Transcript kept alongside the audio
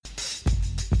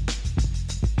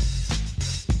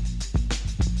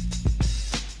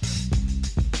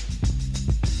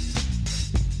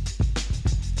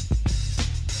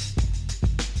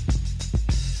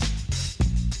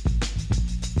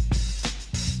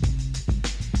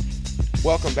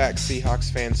Welcome back,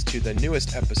 Seahawks fans, to the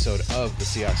newest episode of the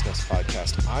Seahawks Nest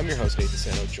podcast. I'm your host, Nathan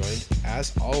Sano, joined,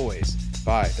 as always,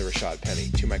 by the Rashad Penny.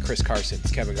 To my Chris Carson,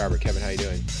 it's Kevin Garber. Kevin, how you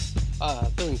doing?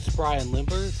 Feeling spry and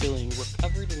limber, feeling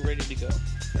recovered and ready to go.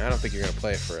 I don't think you're going to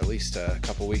play it for at least a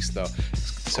couple weeks, though.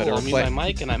 So I'll mute my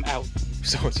mic and I'm out.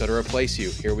 So to replace you,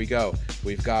 here we go.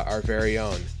 We've got our very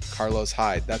own Carlos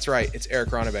Hyde. That's right, it's Eric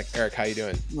Ronnebeck. Eric, how you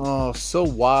doing? Oh, so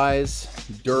wise,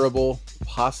 durable,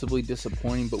 possibly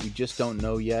disappointing, but we just don't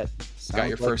know yet. Got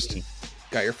your first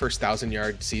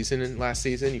 1,000-yard season last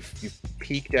season. You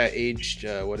peaked at age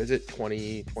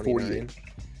 29?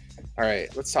 All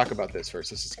right, let's talk about this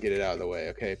first. Let's just get it out of the way,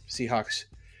 okay? Seahawks,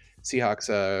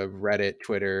 Reddit,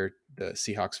 Twitter, the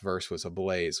Seahawks verse was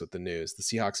ablaze with the news. The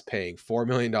Seahawks paying $4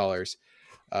 million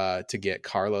to get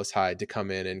Carlos Hyde to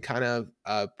come in and kind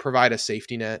of provide a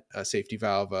safety net, a safety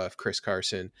valve if Chris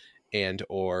Carson and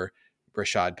or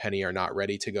Rashad Penny are not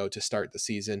ready to go to start the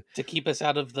season. To keep us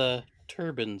out of the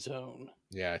turban zone.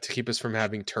 Yeah, to keep us from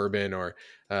having Turbin or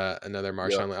another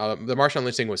Marshawn. Yeah. The Marshawn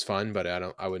Lynch thing was fun, but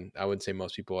I wouldn't say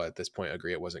most people at this point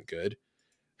agree it wasn't good.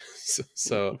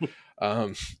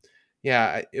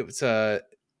 Yeah, it was. Well,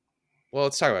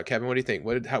 let's talk about it. Kevin. What do you think?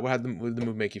 What did the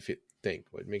move make you think?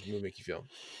 What did the move make you feel?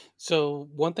 So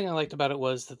one thing I liked about it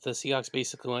was that the Seahawks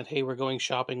basically went, "Hey, we're going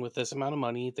shopping with this amount of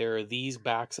money. There are these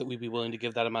backs that we'd be willing to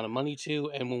give that amount of money to."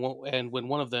 And when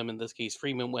one of them, in this case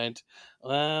Freeman, went,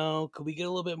 "Well, could we get a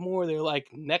little bit more?" They're like,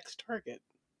 "Next target."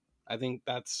 I think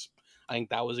that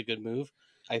was a good move.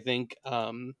 I think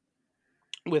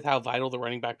with how vital the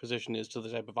running back position is to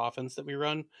the type of offense that we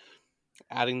run,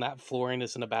 adding that floor in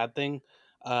isn't a bad thing.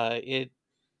 It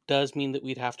does mean that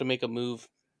we'd have to make a move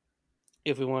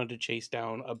if we wanted to chase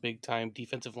down a big-time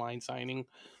defensive line signing.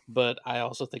 But I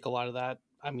also think a lot of that,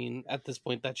 I mean, at this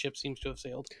point, that ship seems to have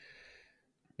sailed.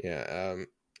 Yeah.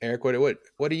 Eric, what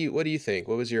do you think?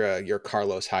 What was your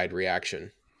Carlos Hyde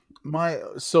reaction?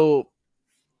 So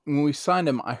when we signed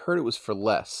him, I heard it was for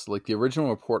less. Like the original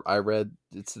report I read,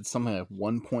 it said something like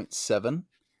 1.7.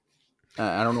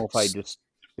 I don't know if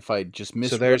I just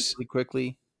missed really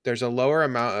quickly. There's a lower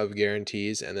amount of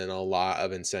guarantees and then a lot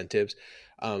of incentives.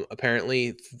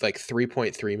 Apparently, like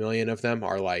 3.3 million of them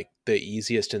are like the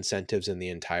easiest incentives in the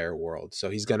entire world.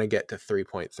 So he's going to get to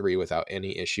 3.3 without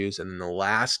any issues. And then the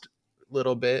last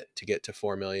little bit to get to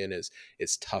 4 million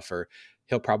is tougher.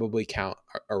 He'll probably count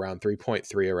around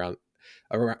 3.3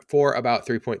 for about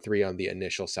 3.3 on the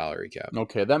initial salary cap.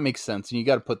 Okay, that makes sense. And you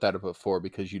got to put that up at 4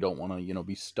 because you don't want to,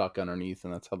 be stuck underneath,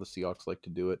 and that's how the Seahawks like to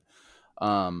do it.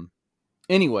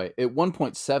 Anyway, at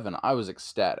 1.7, I was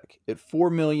ecstatic. At 4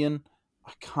 million,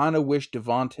 I kind of wish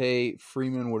Devontae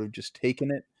Freeman would have just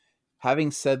taken it.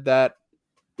 Having said that,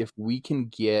 if we can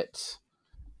get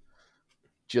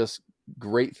just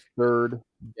great third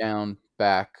down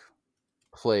back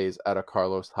plays out of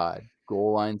Carlos Hyde,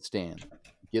 goal line stand,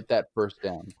 get that first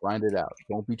down, grind it out.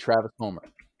 Don't be Travis Homer.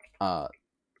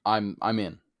 I'm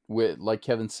in. Like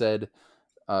Kevin said,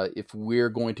 if we're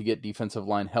going to get defensive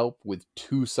line help with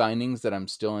 2 signings that I'm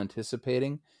still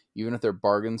anticipating, even if they're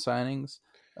bargain signings,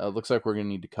 looks like we're going to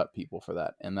need to cut people for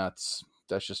that. And that's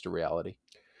just a reality.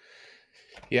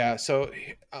 Yeah. So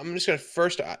I'm just going to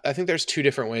first, I think there's 2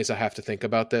 different ways I have to think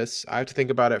about this. I have to think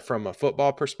about it from a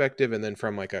football perspective and then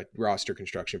from like a roster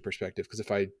construction perspective. Because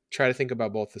if I try to think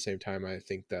about both at the same time, I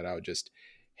think that I would just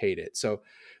hate it. So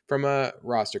from a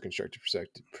roster construction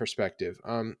perspective,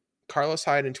 Carlos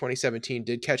Hyde in 2017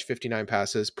 did catch 59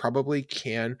 passes, probably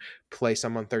can play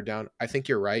some on third down. I think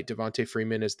you're right. Devontae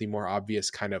Freeman is the more obvious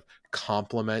kind of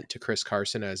complement to Chris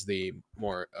Carson as the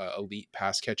more elite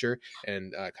pass catcher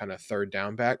and kind of third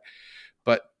down back.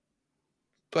 But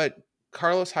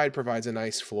Carlos Hyde provides a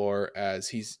nice floor as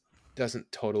he doesn't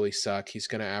totally suck. He's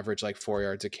going to average like 4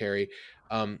 yards a carry.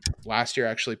 Last year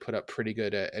actually put up pretty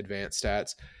good advanced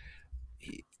stats.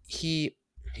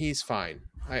 He's fine.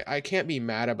 I can't be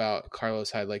mad about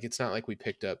Carlos Hyde. Like, it's not like we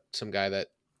picked up some guy that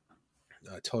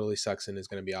totally sucks and is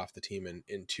going to be off the team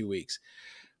in 2 weeks.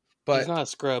 But he's not a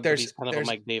scrub, but he's kind of a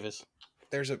Mike Davis.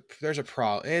 There's a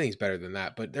problem, and he's better than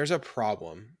that. But there's a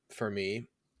problem for me,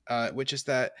 which is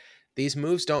that these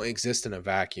moves don't exist in a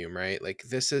vacuum, right? Like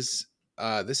this is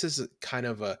kind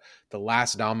of the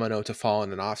last domino to fall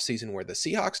in an offseason where the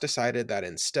Seahawks decided that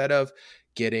instead of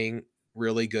getting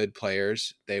really good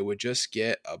players, they would just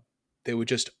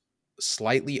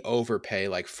slightly overpay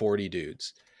like 40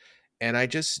 dudes. And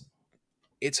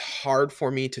it's hard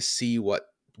for me to see what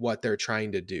they're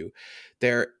trying to do.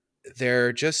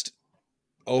 They're just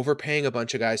overpaying a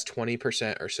bunch of guys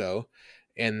 20% or so,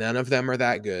 and none of them are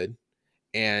that good.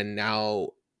 And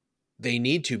now they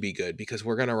need to be good because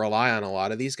we're going to rely on a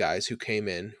lot of these guys who came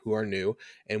in who are new,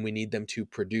 and we need them to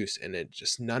produce. And it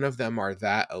just, none of them are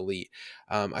that elite.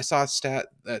 I saw a stat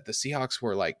that the Seahawks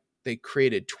were like, they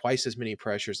created twice as many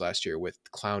pressures last year with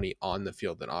Clowney on the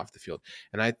field than off the field.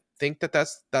 And I think that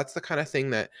that's the kind of thing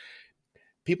that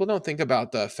people don't think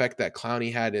about, the effect that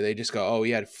Clowney had. They just go, oh, he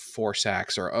had 4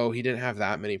 sacks, or, oh, he didn't have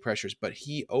that many pressures, but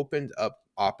he opened up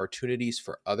opportunities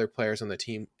for other players on the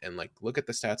team. And like, look at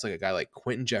the stats like a guy like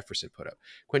Quentin Jefferson put up.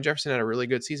 Quentin Jefferson had a really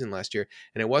good season last year,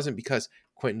 and it wasn't because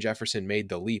Quentin Jefferson made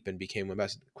the leap and became the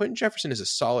best. Quentin Jefferson is a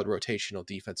solid rotational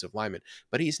defensive lineman,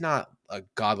 but he's not a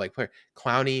godlike player.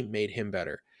 Clowney made him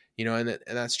better, and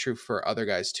that's true for other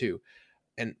guys too.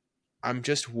 And I'm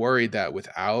just worried that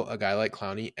without a guy like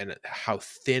Clowney and how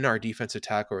thin our defensive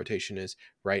tackle rotation is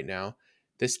right now,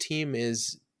 this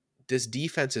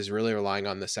defense is really relying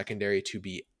on the secondary to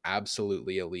be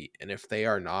absolutely elite. And if they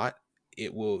are not,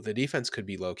 the defense could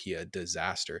be low-key a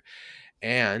disaster.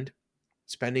 And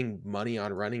spending money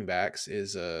on running backs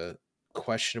is a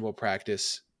questionable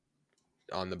practice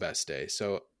on the best day.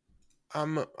 So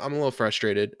I'm a little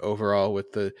frustrated overall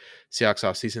with the Seahawks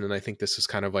offseason, and I think this was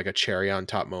kind of like a cherry on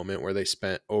top moment where they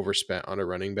overspent on a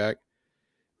running back.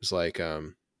 It was like it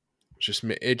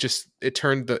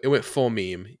went full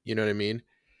meme. You know what I mean?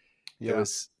 Yeah.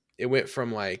 It went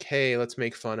from like, hey, let's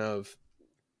make fun of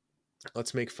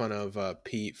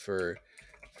Pete for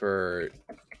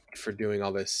doing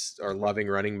all this, or loving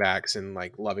running backs and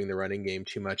like loving the running game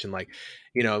too much, and like,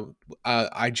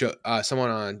 someone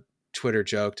on Twitter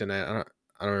joked, and I don't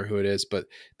remember who it is, but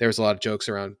there was a lot of jokes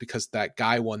around because that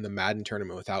guy won the Madden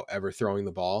tournament without ever throwing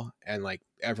the ball, and like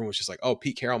everyone was just like, oh,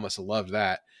 Pete Carroll must have loved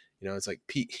that. It's like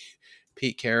Pete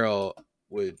Carroll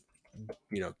would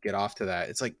get off to that.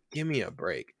 It's like, give me a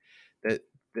break. That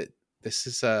this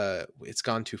is it's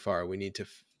gone too far. We need to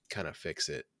kind of fix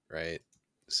it, right?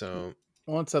 So,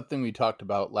 well, it's something we talked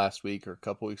about last week or a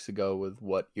couple weeks ago with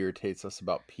what irritates us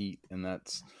about Pete, and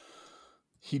that's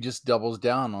he just doubles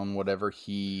down on whatever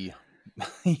he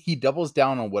doubles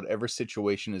down on whatever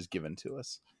situation is given to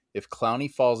us. If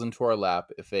Clowney falls into our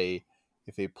lap, if a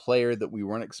player that we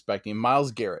weren't expecting,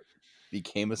 Myles Garrett,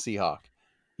 became a Seahawk,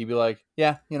 he'd be like,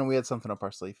 yeah, we had something up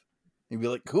our sleeve. He'd be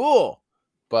like, cool.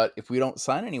 But if we don't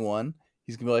sign anyone,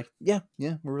 he's gonna be like, yeah,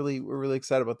 we're really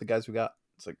excited about the guys we got.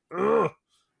 It's like, ugh.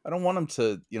 I don't want him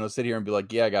to, sit here and be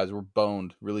like, yeah, guys, we're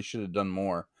boned. Really should have done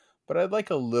more. But I'd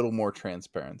like a little more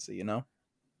transparency,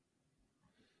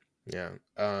 Yeah.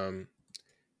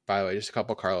 By the way, just a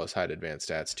couple Carlos Hyde advanced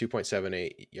stats: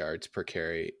 2.78 yards per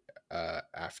carry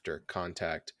after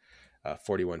contact,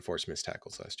 41 forced missed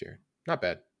tackles last year. Not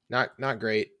bad. Not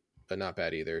great, but not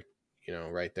bad either.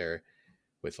 Right there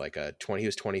with like he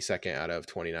was 22nd out of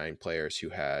 29 players who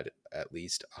had at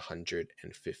least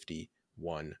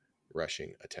 151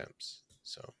 rushing attempts.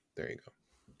 So there you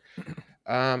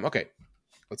go. Okay.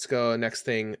 Let's go next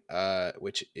thing,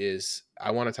 which is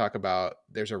I want to talk about.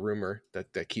 There's a rumor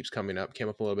that keeps coming up. Came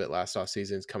up a little bit last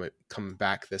offseason. It's coming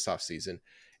back this offseason.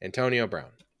 Antonio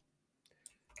Brown.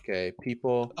 Okay,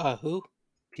 people. Who?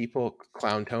 People.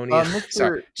 Clowntonio.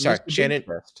 Sorry,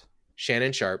 Mr.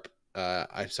 Shannon Sharp.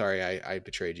 I'm sorry, I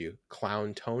betrayed you.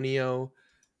 Clowntonio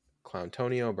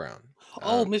Brown.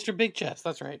 Oh, Mr. Big Chest.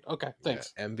 That's right. Okay,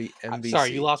 thanks. Yeah, MVC.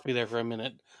 Sorry, you lost me there for a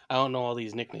minute. I don't know all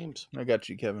these nicknames. I got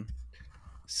you, Kevin.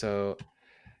 So,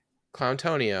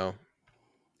 Clowntonio,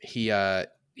 he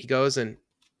goes and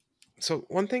so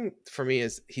one thing for me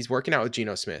is he's working out with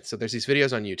Geno Smith. So there's these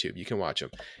videos on YouTube, you can watch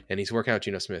them, and he's working out with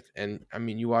Geno Smith. And I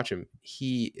mean, you watch him,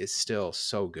 he is still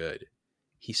so good.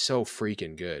 He's so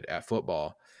freaking good at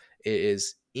football. It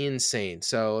is insane.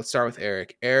 So let's start with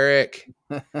Eric.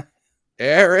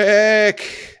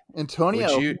 Eric,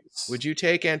 Antonio, would you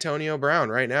take Antonio Brown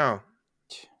right now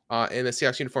in the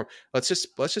Seahawks uniform? Let's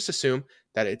just assume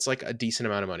that it's like a decent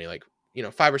amount of money, like $5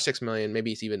 or $6 million,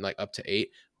 maybe it's even like up to $8 million,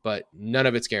 but none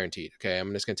of it's guaranteed. Okay,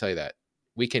 I'm just gonna tell you that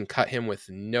we can cut him with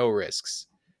no risks.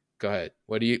 Go ahead.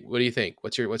 What do you think?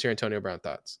 What's your Antonio Brown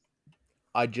thoughts?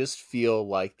 I just feel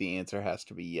like the answer has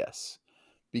to be yes,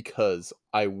 because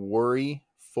I worry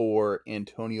for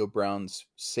Antonio Brown's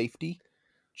safety,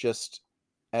 just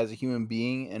as a human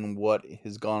being, and what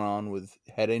has gone on with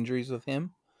head injuries with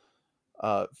him.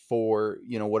 For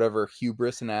whatever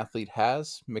hubris an athlete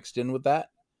has mixed in with that.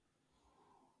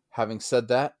 Having said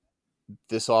that,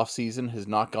 this offseason has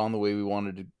not gone the way we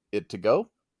wanted it to go.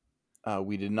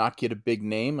 We did not get a big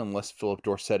name, unless Philip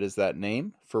Dorsett is that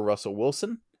name, for Russell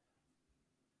Wilson.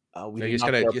 You're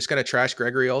just gonna trash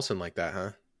Gregory Olsen like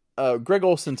that, huh? Greg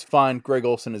Olsen's fine. Greg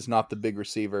Olsen is not the big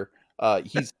receiver.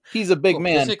 He's a big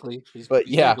man, physically, but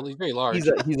he's very large.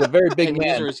 He's a very big man.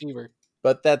 He's a receiver.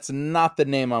 but that's not the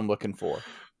name I'm looking for.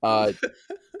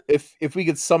 If we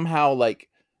could somehow like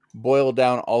boil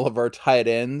down all of our tight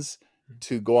ends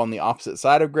to go on the opposite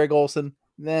side of Greg Olsen,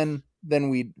 then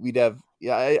we'd have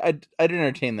I'd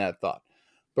entertain that thought.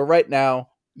 But right now,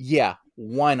 yeah,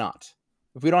 why not?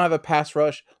 If we don't have a pass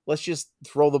rush, let's just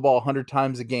throw the ball 100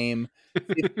 times a game.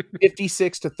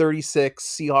 56-36,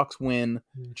 Seahawks win.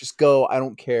 Just go. I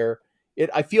don't care.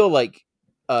 I feel like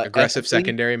Aggressive ethically,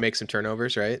 secondary, make some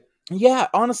turnovers, right? yeah,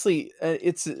 honestly, they're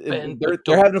But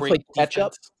having to great play catch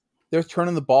up. defense. They're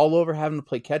turning the ball over, having to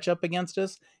play catch up against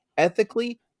us.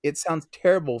 Ethically, it sounds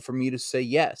terrible for me to say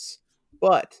yes,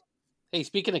 but Hey,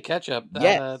 speaking of ketchup,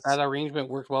 yes. that arrangement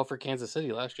worked well for Kansas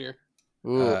City last year.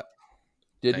 Ooh,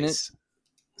 didn't Nice.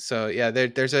 So yeah,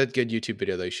 there's a good YouTube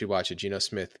video though. You should watch it. Geno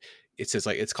Smith. It says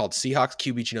like it's called Seahawks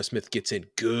QB Geno Smith gets in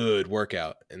good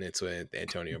workout, and it's with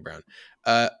Antonio Brown.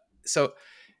 So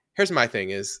here's my thing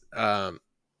is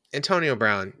Antonio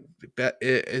Brown.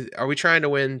 Are we trying to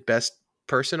win best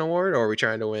person award, or are we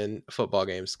trying to win football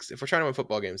games? 'Cause if we're trying to win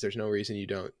football games, there's no reason you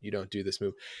don't do this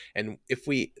move. And if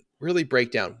we really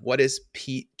break down what is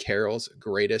Pete Carroll's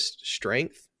greatest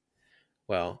strength,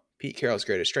 well, Pete Carroll's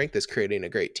greatest strength is creating a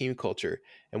great team culture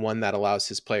and one that allows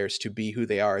his players to be who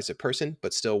they are as a person,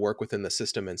 but still work within the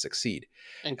system and succeed.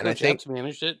 And And I Coach think, Epps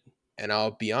managed it. and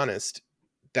I'll be honest,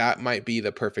 that might be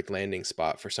the perfect landing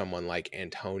spot for someone like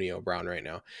Antonio Brown right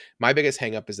now. My biggest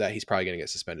hangup is that he's probably going to get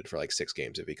suspended for like 6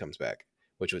 games if he comes back,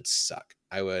 which would suck.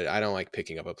 I don't like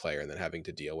picking up a player and then having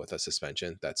to deal with a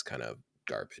suspension. That's kind of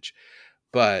garbage.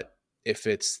 But if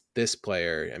it's this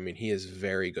player, I mean, he is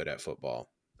very good at football.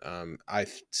 I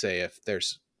say if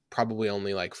there's probably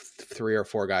only like 3 or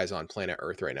 4 guys on planet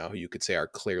Earth right now who you could say are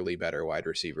clearly better wide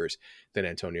receivers than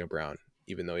Antonio Brown,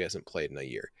 even though he hasn't played in a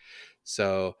year.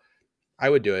 So I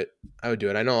would do it. I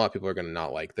know a lot of people are going to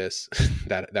not like this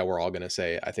that we're all going to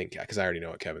say. I think because I already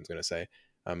know what Kevin's going to say.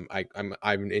 I'm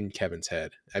in Kevin's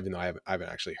head, even though I haven't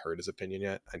actually heard his opinion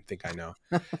yet. I think I know.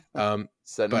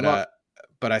 setting them up.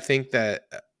 But I think that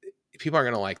people aren't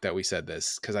going to like that we said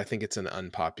this because I think it's an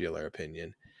unpopular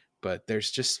opinion. But there's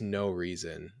just no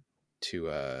reason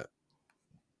to I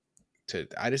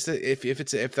just if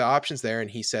the option's there and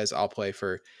he says I'll play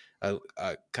for a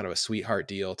kind of a sweetheart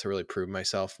deal to really prove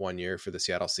myself 1 year for the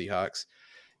Seattle Seahawks,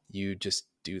 you just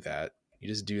do that. You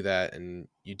just do that, and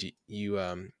you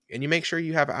make sure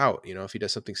you have out. You know, if he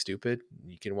does something stupid,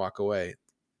 you can walk away,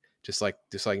 just like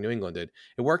New England did.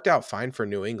 It worked out fine for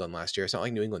New England last year. It's not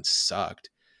like New England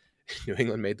sucked. New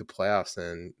England made the playoffs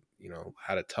and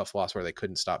had a tough loss where they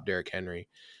couldn't stop Derrick Henry.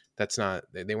 That's not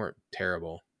they weren't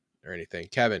terrible or anything.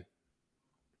 Kevin,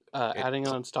 Adding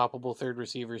an unstoppable third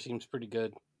receiver seems pretty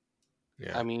good.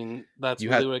 yeah, I mean, that's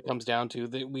really what it comes down to.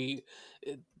 That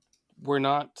we're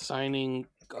not signing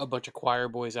a bunch of choir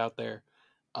boys out there.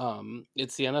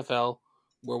 It's the NFL.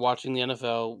 We're watching the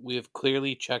NFL. We have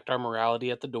clearly checked our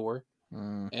morality at the door.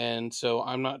 And so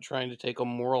I'm not trying to take a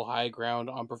moral high ground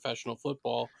on professional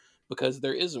football because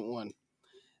there isn't one.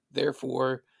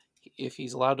 Therefore, if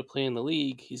he's allowed to play in the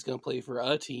league, he's going to play for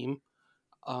a team.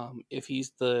 If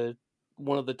he's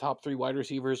one of the top 3 wide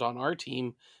receivers on our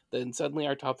team, then suddenly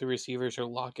our top 3 receivers are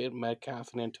Lockett,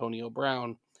 Metcalf, and Antonio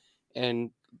Brown,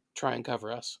 and try and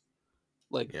cover us.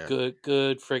 Like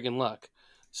good friggin' luck.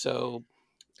 So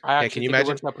I actually think it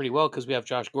works out pretty well because we have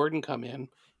Josh Gordon come in,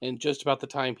 and just about the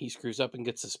time he screws up and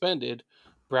gets suspended,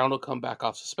 Brown will come back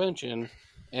off suspension,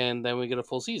 and then we get a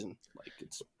full season. Like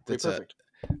it's pretty perfect.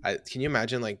 Can you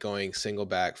imagine like going single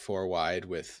back 4 wide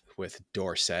with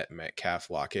Dorsett, Metcalf,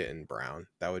 Lockett, and Brown?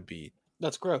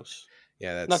 That's gross.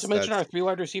 Yeah, not to mention our 3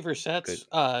 wide receiver sets.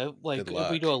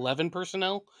 If we do 11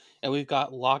 personnel and we've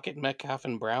got Lockett, Metcalf,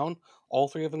 and Brown, all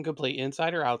 3 of them can play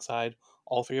inside or outside.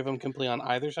 All 3 of them can play on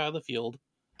either side of the field.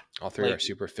 All 3 are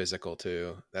super physical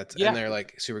too. And they're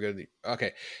like super good.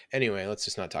 Okay. Anyway, let's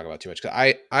just not talk about too much. Cause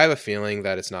I have a feeling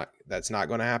that that's not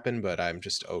going to happen, but I'm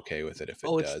just okay with it if it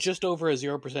does. It's just over a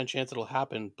 0% chance it'll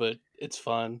happen, but it's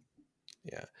fun.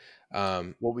 Yeah.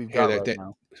 What we've got right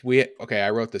now. I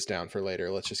wrote this down for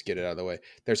later. Let's just get it out of the way.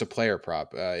 There's a player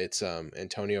prop. It's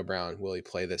Antonio Brown. Will he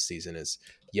play this season? Is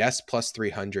yes plus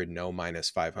 300, no minus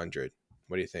 500.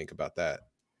 What do you think about that?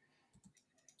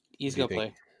 He's gonna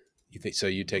play. You think so?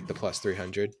 You take the plus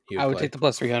 300. I would take the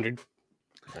plus 300.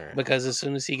 All right. Because as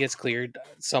soon as he gets cleared,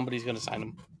 somebody's gonna sign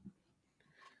him.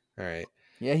 All right.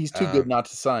 Yeah, he's too good not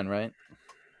to sign, right?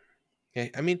 Yeah,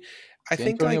 I mean, I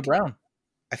think Antonio Brown.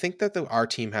 I think that our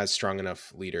team has strong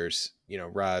enough leaders.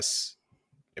 Russ.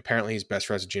 Apparently, he's best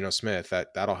friends with Geno Smith.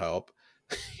 That'll help.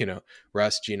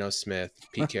 Russ, Geno Smith,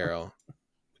 Pete Carroll.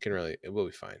 It will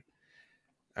be fine.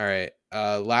 All right.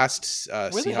 Last Where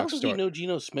the hell Seahawks does he story. know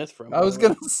Geno Smith from? I was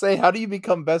going to say, how do you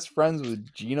become best friends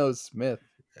with Geno Smith?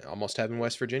 Almost have in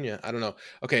West Virginia. I don't know.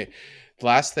 Okay.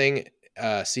 Last thing,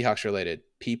 Seahawks related.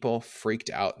 People freaked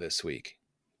out this week.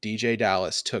 DJ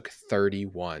Dallas took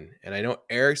 31. And I know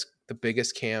Eric's the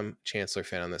biggest Cam Chancellor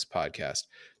fan on this podcast.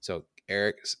 So,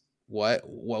 Eric, what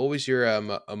was your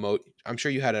I'm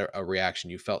sure you had a reaction.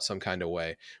 You felt some kind of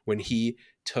way when he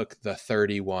took the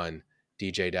 31,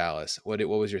 DJ Dallas. What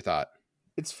was your thought?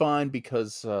 It's fine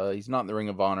because he's not in the Ring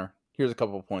of Honor. Here's a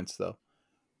couple of points, though.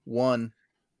 One,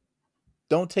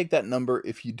 don't take that number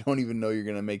if you don't even know you're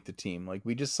going to make the team. Like,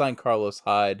 we just signed Carlos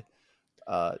Hyde.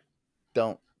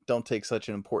 Don't take such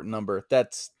an important number.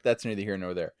 That's neither here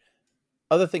nor there.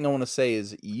 Other thing I want to say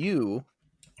is you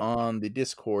on the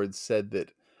Discord said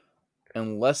that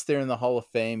unless they're in the Hall of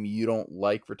Fame, you don't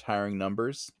like retiring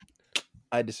numbers.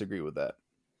 I disagree with that.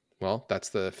 Well, that's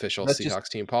the official That's Seahawks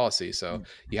team policy. So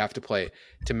you have to play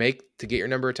to get your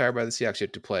number retired by the Seahawks. You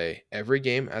have to play every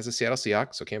game as a Seattle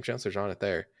Seahawks. So Cam Chancellor's on it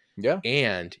there. Yeah,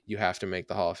 and you have to make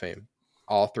the Hall of Fame.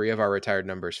 All three of our retired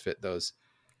numbers fit those.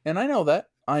 And I know that.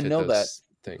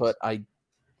 Things. But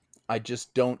I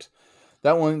just don't.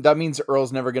 That means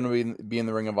Earl's never going to be in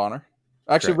the Ring of Honor.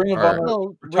 Actually, Correct. Ring of Honor.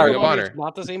 No, Ring of Honor.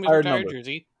 not the same as Retired retired number.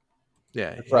 jersey.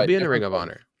 Yeah, That's he'll right. be in the Ring Different of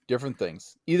things. Honor. Different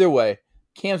things. Either way,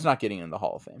 Cam's not getting in the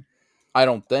Hall of Fame. I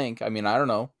don't think. I mean, I don't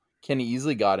know. Kenny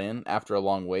easily got in after a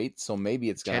long wait, so maybe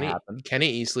it's going to happen.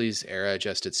 Kenny Easley's era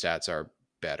adjusted stats are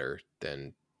better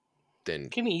than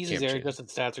Kenny Easley's era adjusted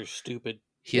stats are stupid.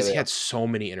 He had so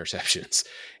many interceptions.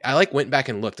 I went back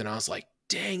and looked, and I was like,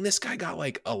 "Dang, this guy got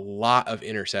like a lot of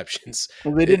interceptions."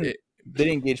 Well, they didn't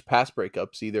gauge pass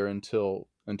breakups either until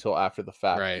after the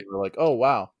fact. Right? They were like, "Oh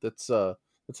wow, that's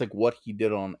like what he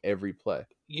did on every play."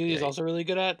 He's also really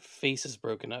good at faces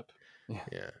broken up.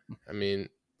 Yeah, I mean,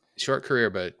 short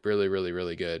career, but really, really,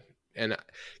 really good. And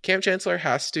Cam Chancellor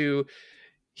has to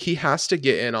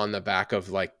get in on the back of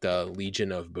like the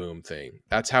Legion of Boom thing.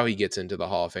 That's how he gets into the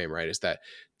Hall of Fame, right? Is that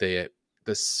the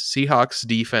Seahawks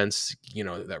defense,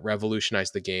 that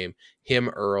revolutionized the game, him,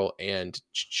 Earl, and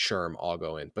Sherm all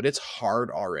go in. But it's hard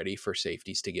already for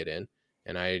safeties to get in.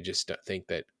 And I just think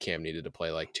that Cam needed to play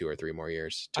like 2 or 3 more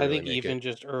years. I think even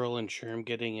just Earl and Sherm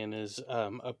getting in is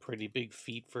a pretty big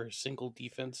feat for a single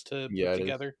defense to put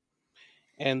together.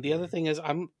 And the other thing is,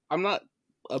 I'm not.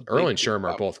 Earl and Sherm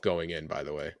are both going in, by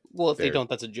the way. Well, if they don't,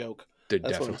 that's a joke. That's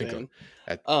definitely what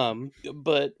I'm saying.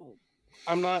 But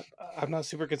I'm not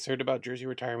super concerned about jersey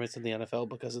retirements in the NFL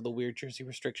because of the weird jersey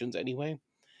restrictions anyway.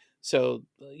 So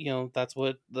that's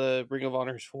what the Ring of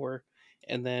Honor is for.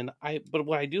 And then but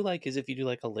what I do like is if you do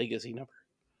like a legacy number,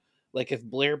 like if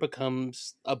Blair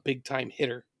becomes a big time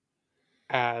hitter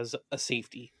as a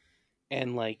safety,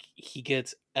 and like he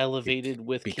gets elevated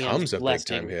with becomes a big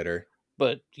time hitter,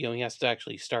 but he has to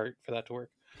actually start for that to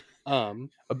work.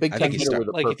 A big time hitter,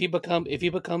 like if he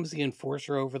becomes the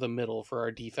enforcer over the middle for our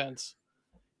defense,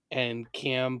 and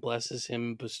Cam, blesses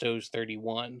him, bestows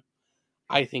 31.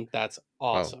 I think that's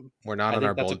awesome. We're not on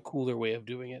our that's a cooler way of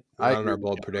doing it. We're not on our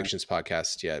bold predictions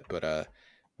podcast yet, but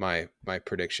my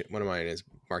prediction, one of mine is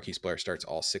Marquise Blair starts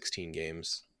all 16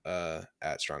 games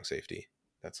at strong safety.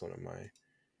 That's one of my.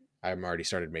 I'm already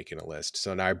started making a list,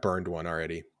 so now I burned one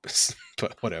already.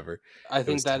 But whatever. I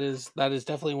think that is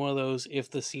definitely one of those.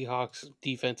 If the Seahawks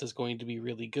defense is going to be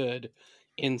really good,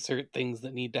 insert things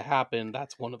that need to happen.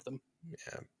 That's one of them.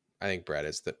 Yeah. I think Brad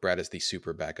is the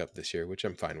super backup this year, which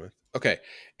I'm fine with. Okay.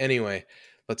 Anyway,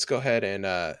 let's go ahead and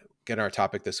get our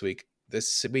topic this week.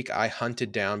 This week, I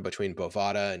hunted down between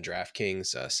Bovada and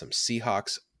DraftKings some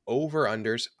Seahawks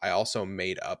over-unders. I also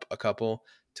made up a couple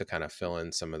to kind of fill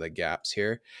in some of the gaps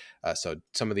here. So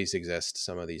some of these exist,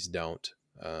 some of these don't.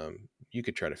 You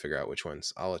could try to figure out which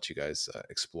ones. I'll let you guys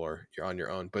explore. You're on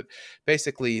your own. But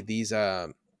basically, these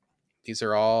are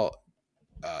all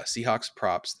Seahawks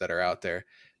props that are out there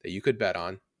that you could bet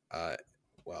on.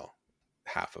 Well,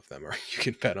 half of them are you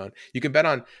can bet on. You can bet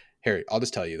on. Here, I'll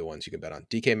just tell you the ones you can bet on: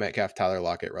 DK Metcalf, Tyler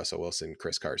Lockett, Russell Wilson,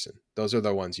 Chris Carson. Those are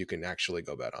the ones you can actually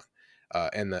go bet on.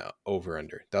 And the over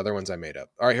under. The other ones I made up.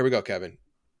 All right, here we go, Kevin,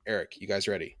 Eric. You guys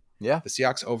ready? Yeah. The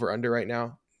Seahawks over under right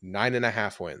now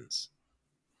 9.5 wins.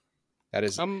 That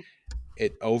is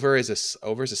it. Over is a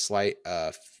slight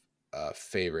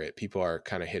favorite. People are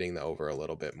kind of hitting the over a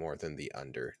little bit more than the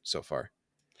under so far.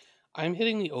 I'm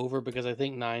hitting the over because I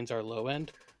think 9s are low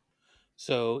end.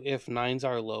 So if 9s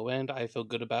are low end, I feel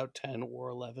good about 10 or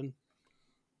 11.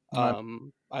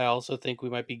 I also think we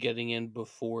might be getting in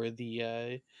before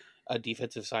the a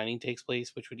defensive signing takes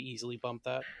place, which would easily bump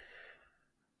that.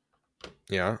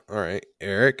 Yeah. All right,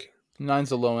 Eric.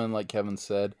 9's a low end, like Kevin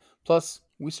said. Plus,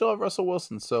 we still have Russell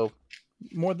Wilson, so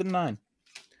More than 9.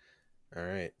 All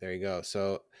right, there you go.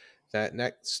 So that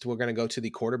next, we're gonna go to the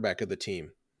quarterback of the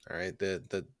team. All right,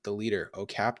 the leader,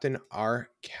 captain, our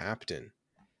captain.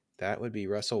 That would be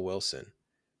Russell Wilson.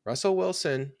 Russell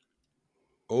Wilson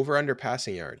over under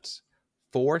passing yards,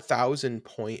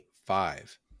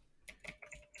 4,000.5.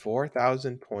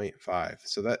 4,000.5.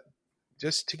 So that,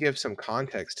 just to give some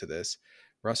context to this,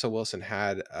 Russell Wilson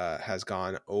has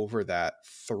gone over that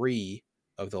 3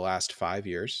 of the last 5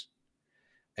 years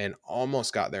and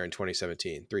almost got there in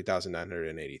 2017,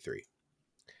 3,983.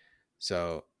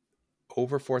 So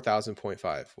over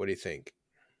 4,000.5. What do you think,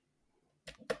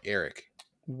 Eric?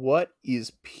 What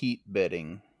is Pete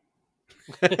betting?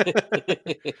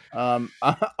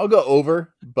 I'll go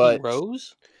over, Pete but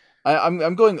Rose?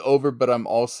 I'm going over, but I'm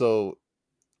also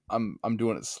I'm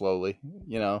doing it slowly.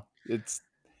 You know, it's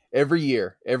every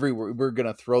year, we're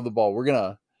gonna throw the ball. We're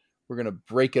gonna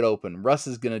break it open. Russ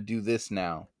is gonna do this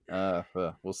now.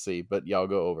 We'll see, but y'all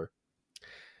go over.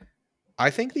 I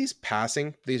think these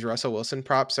Russell Wilson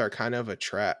props are kind of a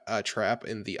trap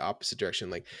in the opposite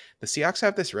direction. Like the Seahawks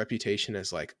have this reputation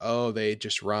as like, oh, they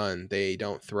just run, they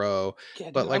don't throw. Yeah,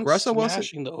 But dude, like I'm Russell Wilson,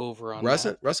 smashing the over on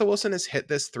that. Russell Wilson has hit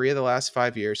this 3 of the last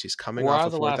 5 years. He's coming 4 off out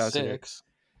of of the last 4,000 yards.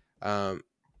 6.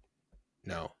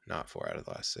 No, not 4 out of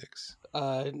the last 6.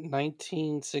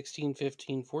 19, 16,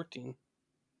 15, 14.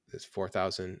 It's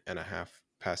 4,000 and a half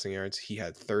passing yards. He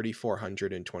had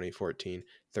 3,400 in 2014,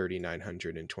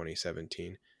 3,900 in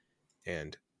 2017,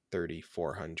 and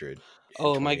 3,400 in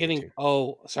Oh, am I 2018. getting?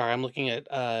 Oh, sorry, I'm looking at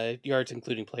yards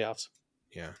including playoffs.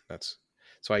 Yeah, that's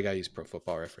why I gotta use Pro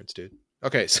Football Reference, dude.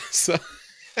 Okay, so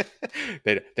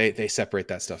they separate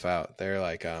that stuff out. They're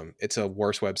like, it's a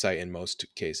worse website in most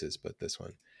cases, but this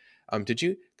one. Did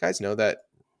you guys know that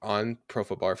on Pro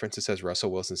Football Reference it says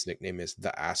Russell Wilson's nickname is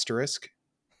the Asterisk?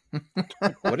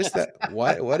 What is that?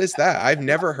 What is that? I've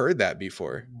never heard that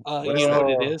before. What You is know that?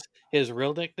 what it is? His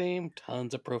real nickname,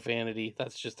 tons of profanity.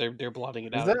 That's just they're blotting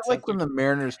it Is out. that It's like when censored. the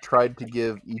Mariners tried to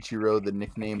give Ichiro the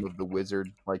nickname of the Wizard?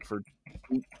 Like for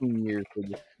 18 years, they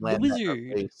just The land that in our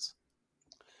Wizard. face.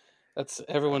 That's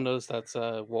everyone knows that's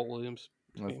Walt Williams'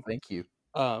 Well, name. thank you.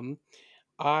 Um,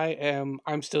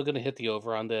 I'm still gonna hit the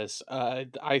over on this.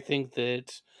 I think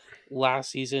that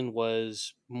last season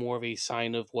was more of a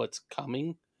sign of what's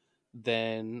coming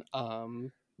than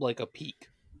like a peak. Okay.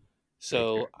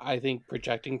 So I think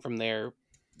projecting from there,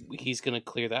 he's gonna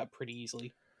clear that pretty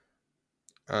easily.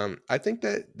 I think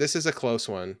that this is a close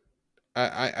one.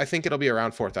 I think it'll be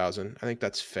around 4,000. I think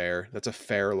that's fair. That's a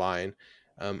fair line.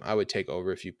 I would take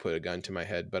over if you put a gun to my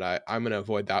head, but I'm going to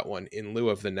avoid that one in lieu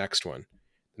of the next one.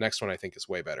 The next one I think is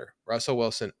way better. Russell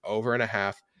Wilson over and a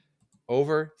half,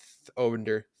 under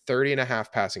 30 and a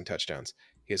half passing touchdowns.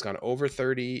 He has gone over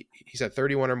 30. He's had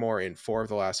 31 or more in 4 of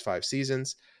the last 5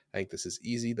 seasons. I think this is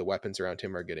easy. The weapons around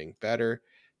him are getting better.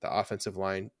 The offensive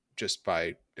line, just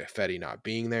by Fetty not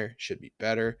being there, should be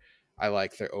better. I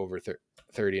like the over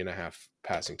 30 and a half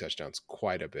passing touchdowns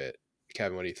quite a bit.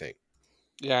 Kevin, what do you think?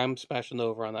 Yeah, I'm smashing the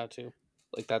over on that too.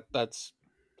 Like that's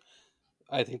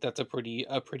I think that's a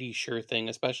pretty sure thing,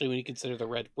 especially when you consider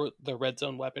the red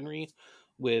zone weaponry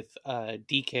with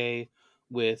DK,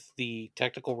 with the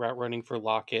technical route running for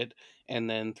Lockett, and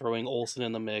then throwing Olsen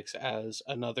in the mix as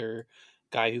another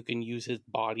guy who can use his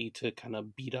body to kind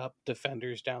of beat up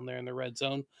defenders down there in the red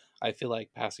zone. I feel like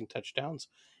passing touchdowns,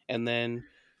 and then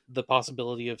the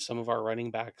possibility of some of our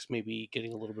running backs maybe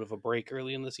getting a little bit of a break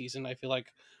early in the season. I feel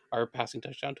like our passing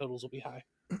touchdown totals will be high.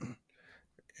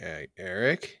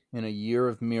 Eric? In a year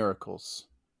of miracles,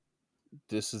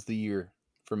 this is the year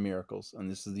for miracles, and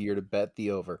this is the year to bet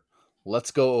the over.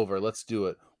 Let's go over. Let's do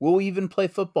it. Will we even play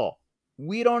football?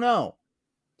 We don't know.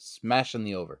 Smashing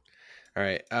the over. All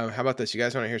right. How about this? You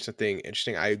guys want to hear something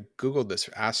interesting? I Googled this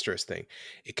asterisk thing.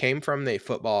 It came from the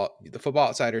Football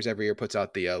Outsiders every year puts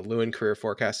out the Lewin career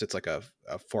forecast. It's like a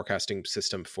forecasting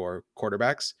system for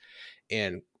quarterbacks.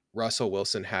 And Russell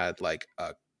Wilson had like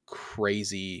a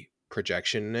crazy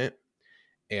projection in it.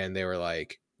 And they were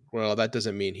like, well, that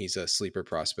doesn't mean he's a sleeper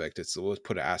prospect. We'll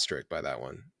put an asterisk by that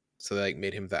one. So they like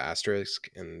made him the asterisk.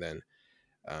 And then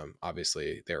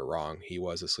obviously they're wrong. He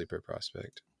was a sleeper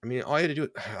prospect. I mean, all you had to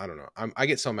do, I don't know. I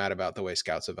get so mad about the way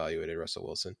scouts evaluated Russell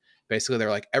Wilson. Basically,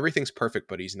 they're like, everything's perfect,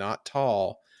 but he's not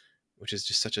tall, which is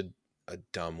just such a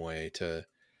dumb way to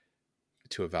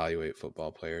evaluate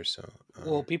football players. So,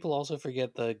 Well, people also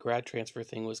forget the grad transfer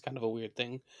thing was kind of a weird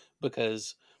thing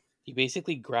because he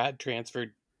basically grad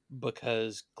transferred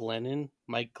because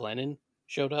Mike Glennon,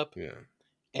 showed up. yeah, right.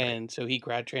 And so he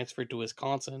grad transferred to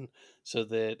Wisconsin so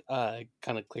that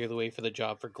kind of clear the way for the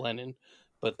job for Glennon.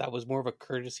 but that was more of a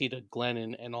courtesy to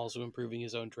Glennon and also improving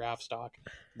his own draft stock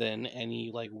than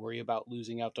any like worry about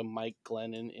losing out to Mike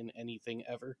Glennon in anything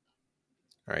ever.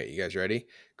 All right, you guys ready?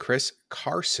 Chris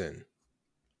Carson,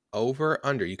 over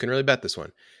under. You can really bet this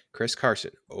one. Chris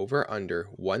Carson, over under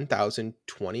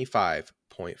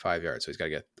 1,025.5 yards. So he's got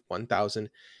to get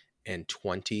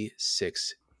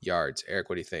 1,026 yards. Eric,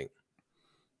 what do you think?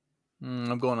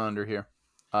 I'm going under here.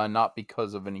 Not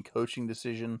because of any coaching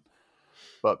decision,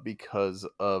 but because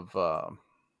of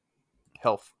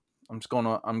health. I'm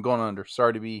going under.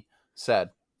 Sorry to be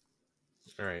sad.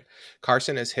 All right.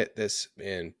 Carson has hit this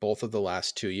in both of the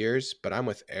last 2 years, but I'm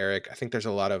with Eric. I think there's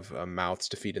a lot of mouths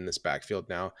to feed in this backfield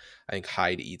now. I think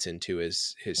Hyde eats into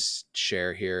his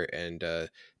share here, and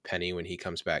Penny, when he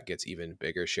comes back, gets even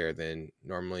bigger share than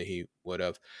normally he would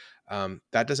have.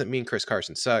 That doesn't mean Chris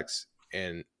Carson sucks,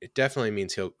 and it definitely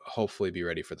means he'll hopefully be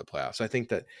ready for the playoffs. I think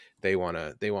that they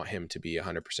want him to be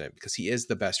 100% because he is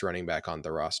the best running back on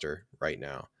the roster right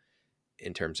now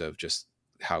in terms of just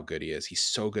how good he is. He's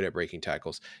so good at breaking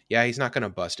tackles. Yeah, he's not going to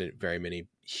bust in very many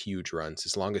huge runs.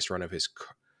 His longest run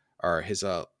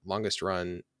longest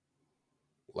run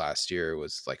last year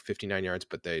was like 59 yards,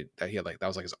 but that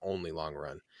was like his only long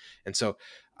run. And so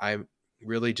I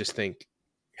really just think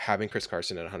having Chris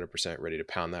Carson at 100% ready to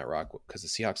pound that rock, because the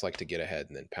Seahawks like to get ahead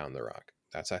and then pound the rock.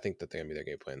 I think that they're going to be their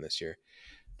game plan this year.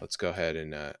 Let's go ahead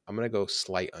and I'm going to go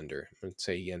slight under. I'm going to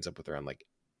say he ends up with around like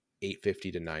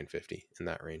 850 to 950 in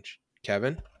that range.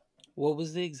 Kevin? What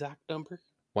was the exact number?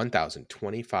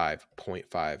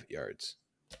 1,025.5 yards.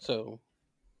 So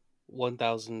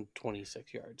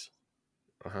 1,026 yards.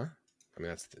 Uh-huh. I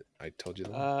mean, I told you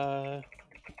that.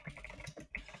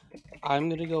 I'm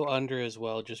going to go under as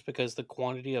well, just because the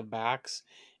quantity of backs,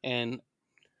 and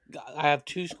I have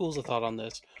two schools of thought on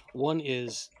this. One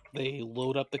is they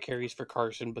load up the carries for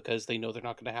Carson because they know they're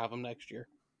not going to have him next year.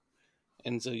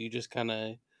 And so you just kind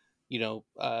of, you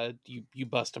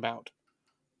bust him out.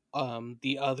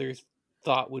 The other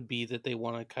thought would be that they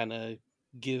want to kind of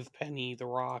give Penny the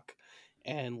rock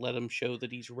and let him show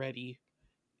that he's ready.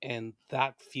 And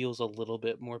that feels a little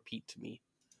bit more Pete to me.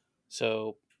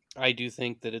 So I do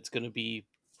think that it's going to be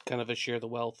kind of a share the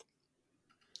wealth.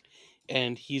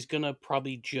 And he's going to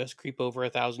probably just creep over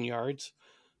 1,000 yards.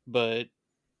 But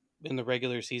in the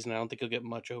regular season, I don't think he'll get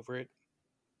much over it.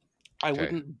 I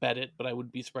wouldn't bet it, but I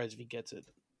would be surprised if he gets it.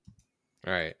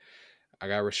 All right. I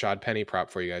got Rashad Penny prop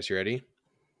for you guys. You ready?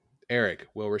 Eric,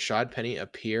 will Rashad Penny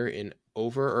appear in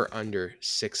over or under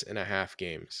 6.5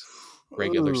 games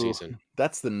regular season?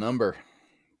 That's the number.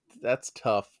 That's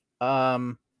tough.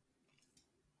 Under.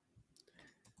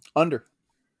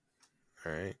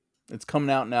 All right. It's coming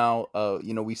out now.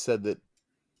 We said that,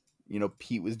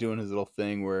 Pete was doing his little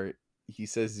thing where he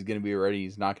says he's going to be ready.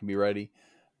 He's not going to be ready.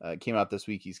 It came out this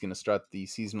week. He's going to start the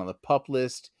season on the PUP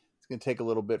list. It's going to take a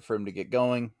little bit for him to get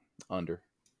going. Under.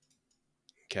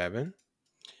 Kevin?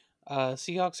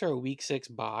 Seahawks are a week 6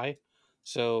 bye,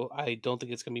 so I don't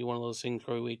think it's going to be one of those things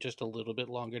where we wait just a little bit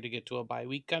longer to get to a bye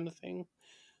week kind of thing.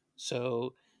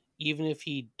 So even if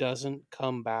he doesn't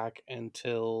come back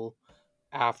until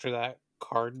after that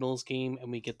Cardinals game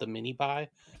and we get the mini bye,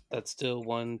 that's still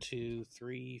 1, 2,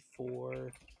 3,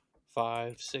 4,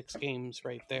 5, 6 games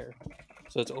right there.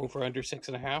 So it's over under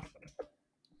 6.5.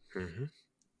 Mm-hmm.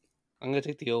 I'm going to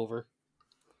take the over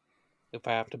if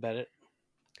I have to bet it.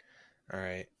 All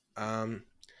right.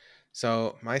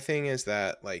 So my thing is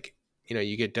that,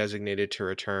 you get designated to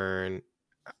return.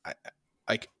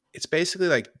 It's basically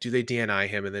like, do they DNI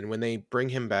him? And then when they bring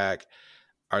him back,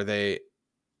 are they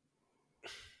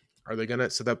gonna?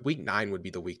 So that week 9 would be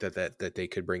the week that they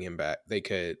could bring him back.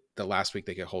 The last week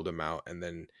they could hold him out, and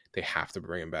then they have to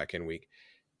bring him back in week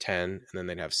 10, and then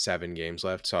they'd have 7 games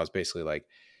left. So I was basically like,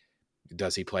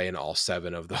 does he play in all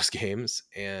 7 of those games?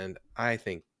 And I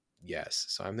think yes.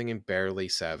 So I'm thinking barely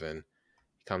 7.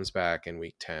 He comes back in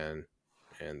week 10,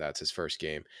 and that's his first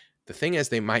game. The thing is,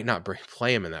 they might not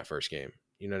play him in that first game.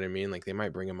 You know what I mean? Like, they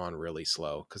might bring him on really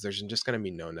slow because there's just going to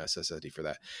be no necessity for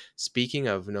that. Speaking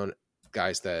of known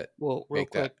guys that real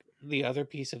quick, the other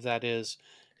piece of that is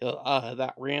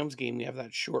that Rams game. We have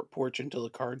that short porch until the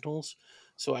Cardinals,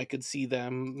 so I could see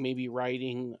them maybe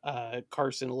riding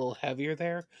Carson a little heavier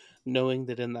there, knowing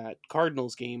that in that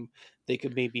Cardinals game they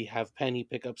could maybe have Penny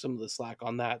pick up some of the slack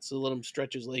on that, so let him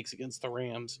stretch his legs against the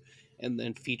Rams and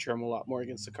then feature him a lot more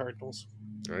against the Cardinals.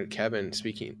 All right, Kevin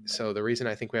speaking. So the reason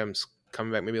I think we have him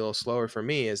coming back maybe a little slower for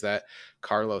me is that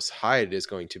Carlos Hyde is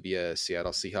going to be a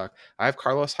Seattle Seahawk. I have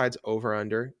Carlos Hyde's over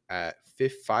under at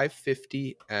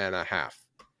 550 and a half.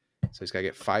 So he's got to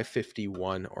get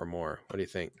 551 or more. What do you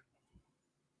think?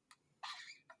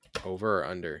 Over or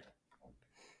under?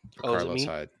 Carlos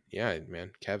Hyde. Yeah,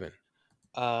 man, Kevin.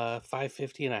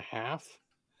 550.5.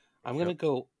 I'm Yep. gonna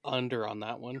go under on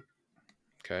that one.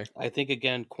 Okay. I think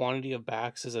again, quantity of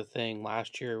backs is a thing.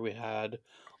 Last year we had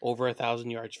over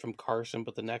 1,000 yards from Carson,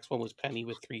 but the next one was Penny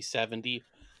with 370,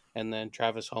 and then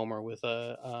Travis Homer with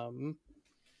a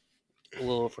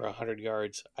little over 100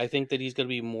 yards. I think that he's going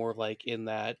to be more like in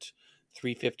that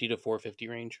 350 to 450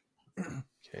 range.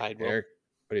 Okay. I'd will. Eric,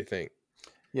 what do you think?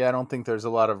 Yeah, I don't think there's a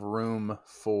lot of room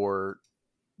for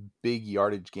big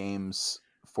yardage games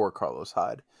for Carlos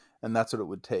Hyde. And that's what it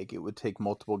would take. It would take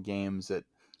multiple games at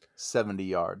 70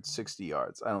 yards, 60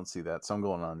 yards. I don't see that. So I'm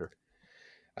going under.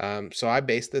 So I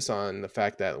based this on the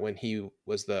fact that when he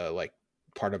was the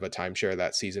part of a timeshare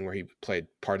that season where he played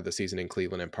part of the season in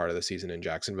Cleveland and part of the season in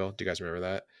Jacksonville. Do you guys remember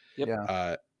that? Yep.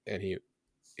 Yeah. And he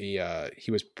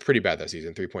was pretty bad that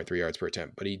season, 3.3 yards per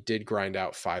attempt, but he did grind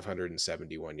out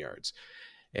 571 yards.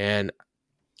 And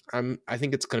I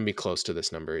think it's going to be close to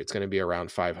this number. It's going to be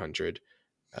around 500.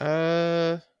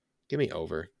 Give me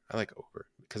over. I like over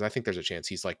because I think there's a chance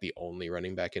he's like the only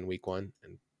running back in week 1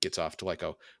 and gets off to like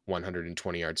a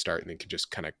 120-yard start and then can just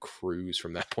kind of cruise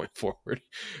from that point forward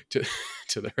to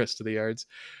the rest of the yards.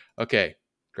 Okay,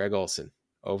 Greg Olsen,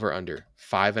 over under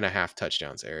 5.5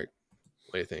 touchdowns. Eric,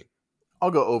 what do you think?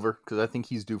 I'll go over because I think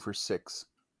he's due for 6.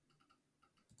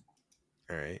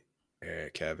 All right,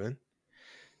 Kevin.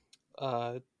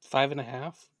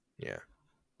 5.5. Yeah.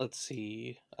 Let's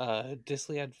see.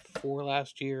 Disley had 4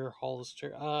 last year.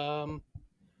 Hollister.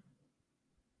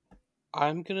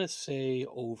 I'm gonna say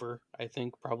over. I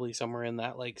think probably somewhere in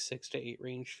that like 6 to 8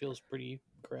 range feels pretty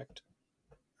correct.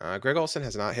 Greg Olsen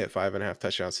has not hit 5.5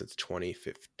 touchdowns since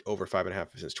 2015. Over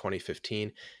 5.5 since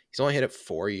 2015. He's only hit it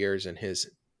 4 years in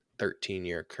his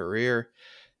 13-year career.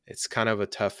 It's kind of a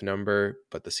tough number,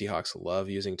 but the Seahawks love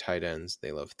using tight ends.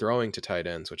 They love throwing to tight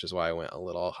ends, which is why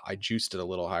I juiced it a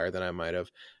little higher than I might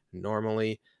have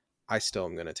normally. I still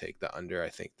am going to take the under. I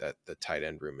think that the tight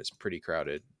end room is pretty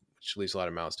crowded, which leaves a lot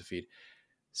of mouths to feed.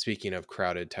 Speaking of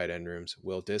crowded tight end rooms,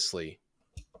 Will Disley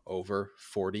over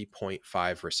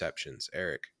 40.5 receptions.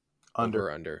 Eric, Under.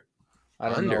 over under. I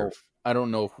don't Under. know. I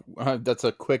don't know. That's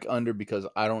a quick under because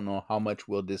I don't know how much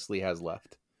Will Disley has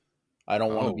left. I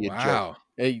don't want to be a jerk.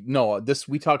 Hey, no,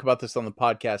 we talk about this on the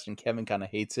podcast, and Kevin kind of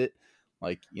hates it.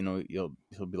 Like, he'll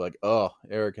be like, "Oh,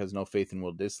 Eric has no faith in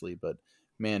Will Disley," but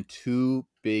man, 2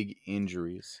 big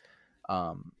injuries,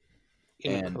 In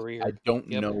and a career. I don't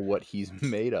know what he's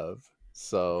made of,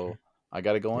 so I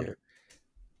got to go under.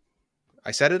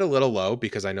 I set it a little low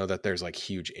because I know that there's like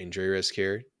huge injury risk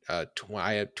here.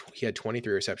 He had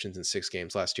 23 receptions in 6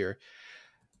 games last year.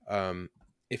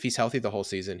 If he's healthy the whole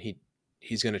season,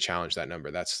 he's going to challenge that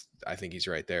number. I think he's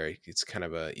right there. It's kind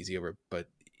of a easy over, but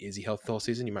is he healthy the whole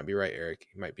season? You might be right, Eric.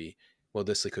 He might be. Well,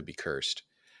 Disley could be cursed.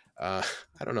 I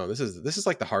don't know. This is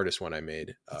like the hardest one I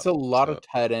made. It's a lot of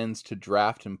tight ends to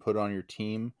draft and put on your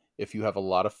team if you have a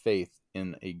lot of faith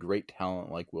in a great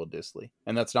talent like Will Disley.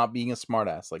 And that's not being a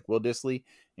smartass. Like Will Disley,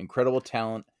 incredible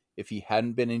talent. If he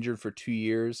hadn't been injured for 2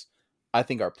 years, I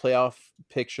think our playoff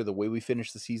picture, the way we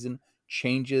finish the season,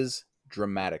 changes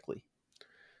dramatically.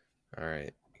 All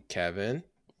right, Kevin.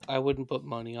 I wouldn't put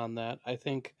money on that. I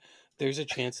think there's a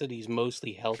chance that he's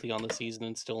mostly healthy on the season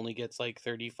and still only gets like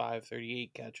 35,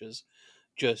 38 catches.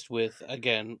 Just with,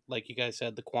 again, like you guys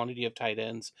said, the quantity of tight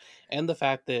ends and the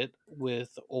fact that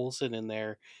with Olsen in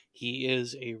there, he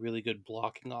is a really good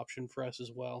blocking option for us as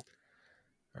well.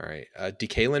 All right,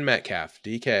 DK Metcalf.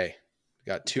 DK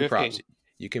got 2 props.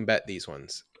 You can bet these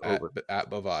ones at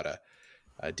Bovada.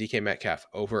 DK Metcalf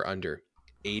over under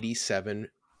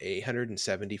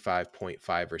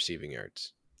 875.5 receiving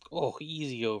yards. Oh,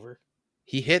 easy over.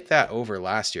 He hit that over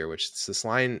last year, which this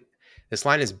line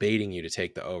is baiting you to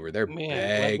take the over. They're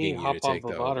begging you to take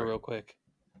the over. Real quick.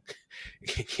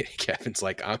 Kevin's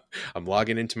like, I'm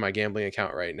logging into my gambling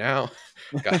account right now.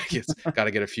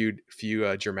 Gotta get a few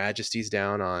Your Majesties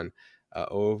down on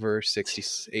over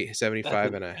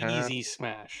 78.75 and a half. Easy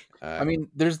smash. I mean,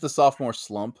 there's the sophomore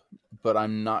slump, but I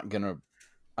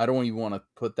don't even want to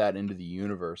put that into the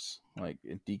universe. Like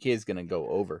DK is gonna go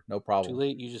over, no problem. Too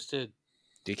late, you just did.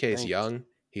 DK is young.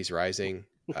 He's rising.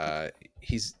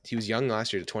 He was young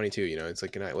last year to 22. It's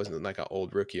like it wasn't like an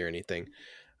old rookie or anything.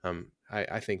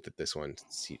 I think that this one,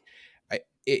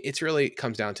 it's really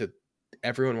comes down to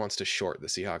everyone wants to short the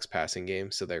Seahawks passing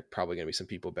game, so there are probably going to be some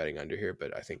people betting under here,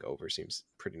 but I think over seems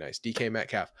pretty nice. DK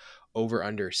Metcalf over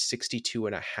under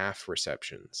 62.5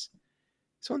 receptions.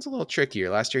 This one's a little trickier.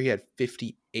 Last year he had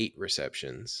 58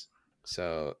 receptions.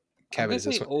 So Kevin, is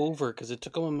this one over because it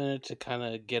took him a minute to kind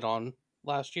of get on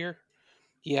last year?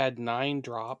 He had 9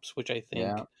 drops, which I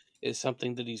think is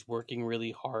something that he's working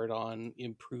really hard on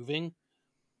improving.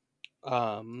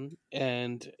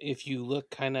 And if you look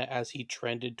kind of as he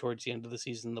trended towards the end of the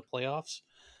season, the playoffs,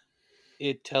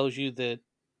 it tells you that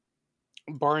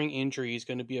barring injury is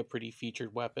going to be a pretty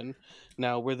featured weapon.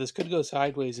 Now, where this could go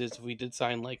sideways is if we did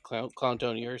sign like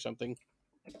Clowntonio or something.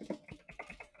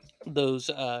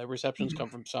 Those receptions come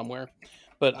from somewhere,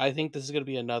 but I think this is going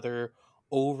to be another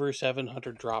over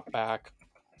 700 drop back,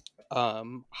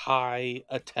 high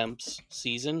attempts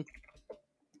season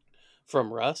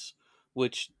from Russ,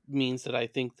 which means that I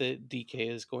think that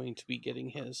DK is going to be getting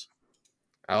his.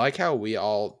 I like how we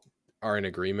all are in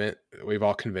agreement. We've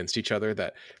all convinced each other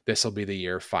that this will be the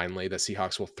year finally the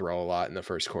Seahawks will throw a lot in the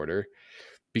first quarter,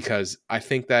 because I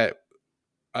think that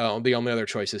the only other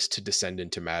choice is to descend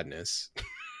into madness.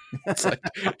 it's like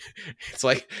it's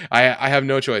like I have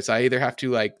no choice. I either have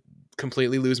to like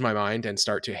completely lose my mind and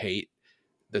start to hate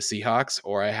the Seahawks,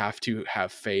 or I have to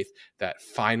have faith that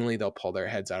finally they'll pull their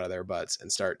heads out of their butts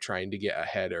and start trying to get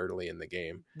ahead early in the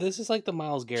game. This is like the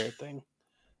Myles Garrett thing.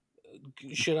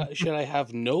 Should I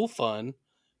have no fun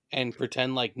and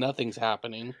pretend like nothing's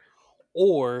happening,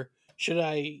 or should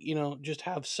I, just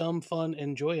have some fun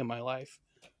and joy in my life?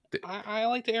 I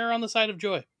like to err on the side of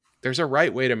joy. There's a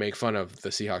right way to make fun of the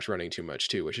Seahawks running too much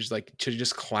too, which is like to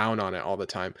just clown on it all the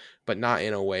time, but not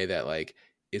in a way that like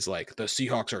is like the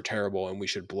Seahawks are terrible and we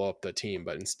should blow up the team.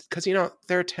 But because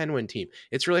they're a 10-win team,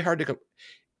 it's really hard to.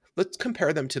 Let's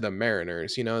compare them to the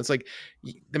Mariners. It's like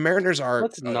the Mariners are.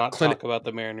 Let's not talk about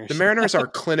the Mariners. The Mariners are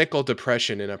clinical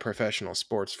depression in a professional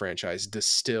sports franchise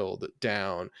distilled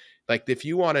down. Like if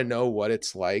you want to know what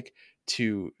it's like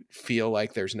to feel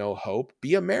like there's no hope,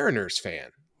 be a Mariners fan.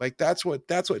 Like that's what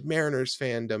Mariners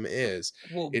fandom is.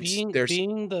 Well, It's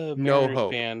being the no Mariners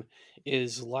hope. fan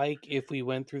is like if we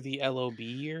went through the LOB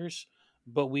years,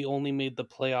 but we only made the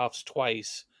playoffs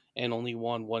twice and only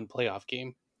won one playoff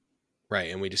game.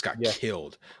 Right, and we just got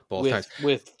killed both times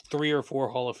with 3 or 4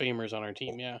 Hall of Famers on our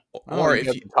team. Yeah. Or if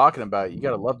you're talking about it, you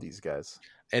got to love these guys.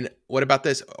 And what about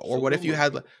this? Or what if you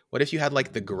had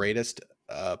like the greatest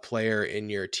player in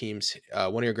your team's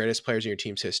one of your greatest players in your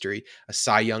team's history, a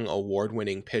Cy Young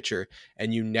award-winning pitcher,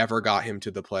 and you never got him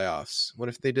to the playoffs? What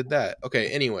if they did that? Okay,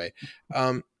 anyway,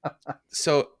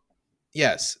 so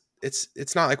yes,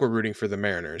 it's not like we're rooting for the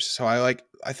Mariners. So I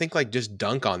think like just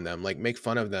dunk on them, like make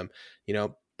fun of them,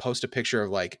 post a picture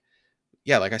of like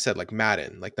I said, like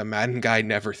Madden, like the Madden guy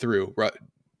never threw,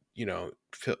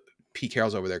 Pete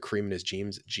Carroll's over there creaming his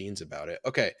jeans about it.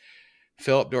 Okay.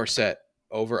 Philip Dorsett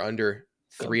over under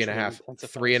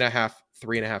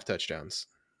 3.5 touchdowns.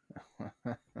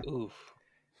 Oof.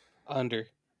 Under.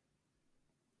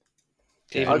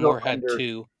 David Moore had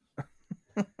 2.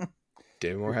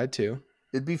 David Moore had 2.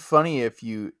 It'd be funnier if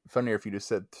you just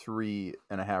said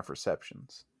 3.5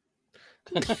 receptions.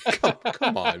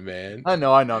 Come on, man. I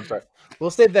know. I'm sorry.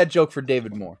 We'll save that joke for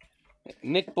David Moore.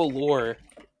 Nick Bellore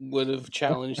would have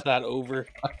challenged that over.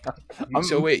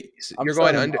 You're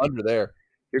going under there.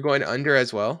 You're going under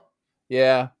as well?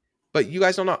 Yeah. But you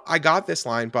guys don't know. I got this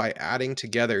line by adding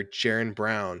together Jaron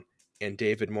Brown and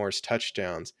David Moore's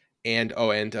touchdowns and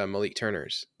Malik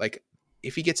Turner's. Like,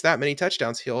 if he gets that many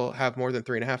touchdowns, he'll have more than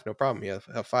 3.5. No problem. He'll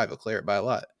have 5. He'll clear it by a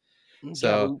lot.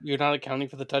 So you're not accounting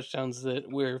for the touchdowns that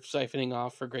we're siphoning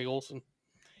off for Greg Olsen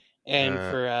and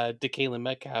for DeKalin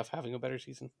Metcalf having a better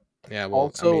season. Yeah. Well,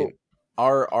 also,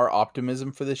 our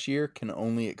optimism for this year can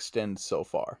only extend so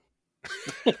far.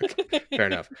 Fair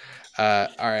enough. All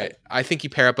right. I think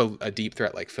you pair up a deep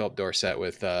threat like Philip Dorsett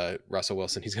with Russell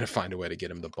Wilson. He's going to find a way to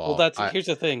get him the ball. Well, here's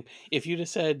the thing. If you'd have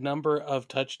said number of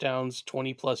touchdowns,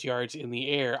 20 plus yards in the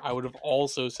air, I would have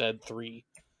also said 3.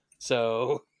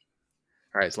 So.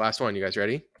 All right, so last one. You guys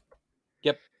ready?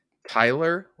 Yep.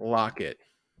 Tyler Lockett.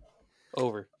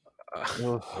 Over.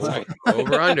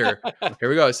 Over under. Here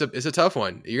we go. It's a tough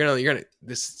one. You're gonna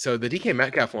this. So the DK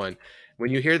Metcalf one.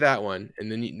 When you hear that one, and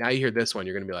then now you hear this one,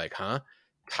 you're gonna be like, huh?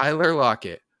 Tyler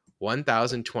Lockett,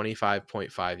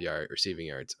 1,025.5 receiving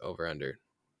yards. Over under.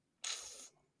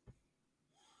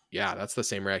 Yeah, that's the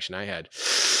same reaction I had.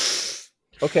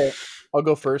 Okay, I'll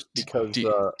go first because deep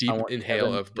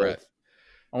inhale of breath.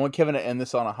 I want Kevin to end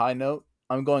this on a high note.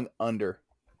 I'm going under.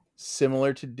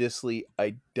 Similar to Disley,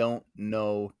 I don't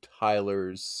know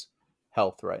Tyler's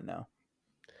health right now.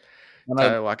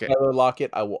 Tyler Lockett,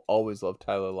 I will always love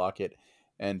Tyler Lockett,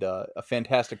 and a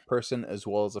fantastic person as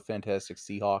well as a fantastic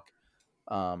Seahawk.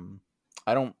 I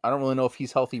don't really know if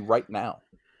he's healthy right now.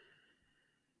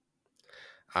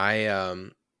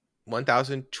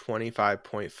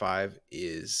 1,025.5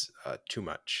 is too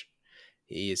much.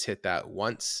 He has hit that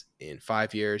once in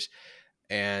 5 years,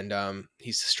 and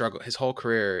he's struggled his whole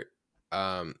career.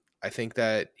 I think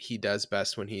that he does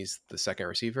best when he's the second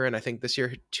receiver, and I think this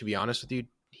year, to be honest with you,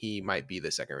 he might be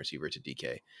the second receiver to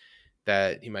DK.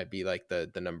 That he might be like the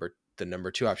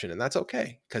number two option, and that's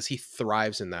okay because he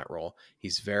thrives in that role.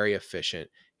 He's very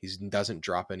efficient. He doesn't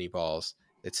drop any balls.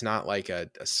 It's not like a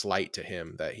slight to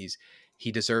him that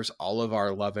he deserves all of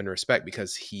our love and respect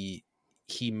because he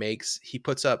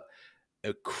puts up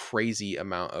a crazy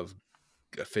amount of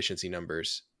efficiency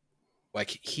numbers.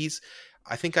 Like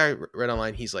I think I read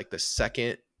online he's like the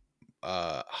second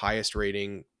highest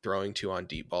rating throwing to on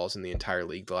deep balls in the entire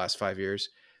league the last 5 years.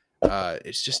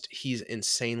 It's just he's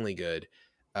insanely good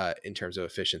in terms of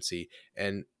efficiency,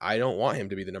 and I don't want him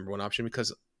to be the number one option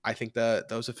because I think that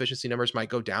those efficiency numbers might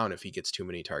go down if he gets too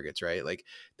many targets. Right, like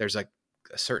there's like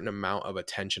a certain amount of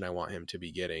attention I want him to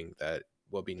be getting that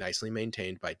will be nicely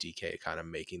maintained by DK kind of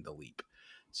making the leap.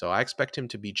 So I expect him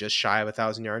to be just shy of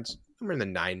 1,000 yards, somewhere in the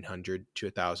 900 to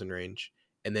 1,000 range,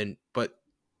 and then but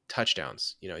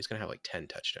touchdowns. He's gonna have like 10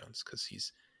 touchdowns because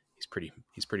he's pretty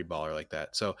baller like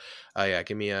that. So yeah,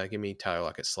 give me Tyler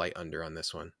Lockett slight under on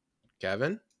this one.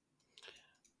 Kevin?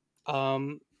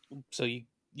 So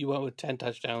you went with 10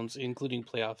 touchdowns, including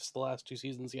playoffs. The last 2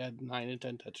 seasons, he had 9 and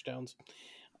 10 touchdowns.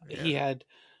 Yeah. He had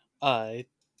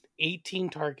 18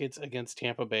 targets against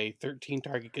Tampa Bay, 13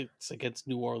 targets against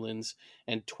New Orleans,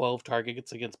 and 12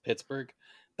 targets against Pittsburgh.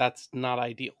 That's not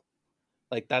ideal.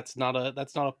 Like that's not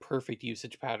a perfect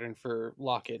usage pattern for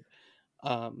Lockett.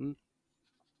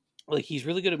 Like he's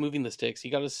really good at moving the sticks. He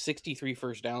got us 63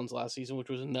 first downs last season, which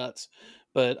was nuts.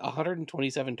 But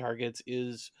 127 targets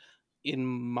is, in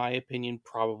my opinion,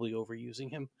 probably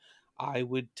overusing him. I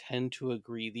would tend to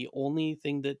agree. The only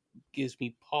thing that gives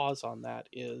me pause on that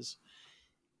is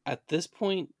at this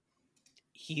point,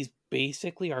 he's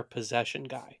basically our possession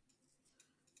guy.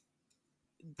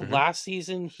 Mhm. Last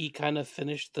season, he kind of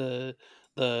finished the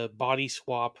body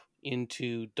swap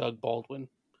into Doug Baldwin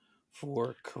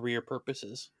for career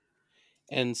purposes.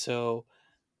 And so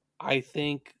I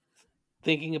think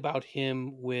thinking about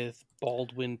him with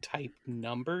Baldwin type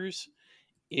numbers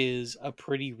is a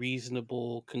pretty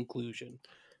reasonable conclusion.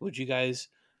 Would you guys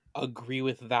agree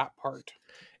with that part?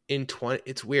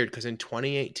 It's weird because in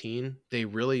 2018 they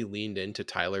really leaned into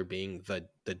Tyler being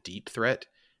the deep threat,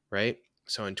 right?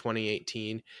 So in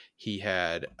 2018 he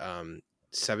had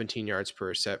 17 yards per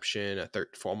reception,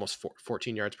 almost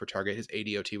 14 yards per target. His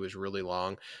ADOT was really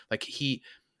long. Like he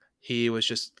was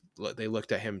just, they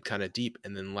looked at him kind of deep,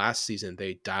 and then last season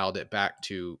they dialed it back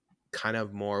to kind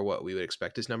of more what we would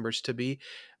expect his numbers to be,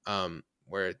 where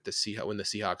when the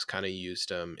Seahawks kind of used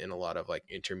him in a lot of like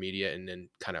intermediate and then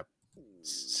kind of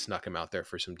snuck him out there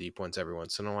for some deep ones every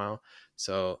once in a while.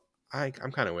 So I'm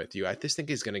kind of with you. I just think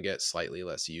he's going to get slightly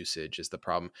less usage is the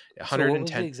problem. So what was the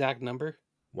 110 exact number?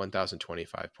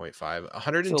 1025.5 So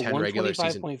 110 regular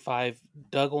season. 125.5,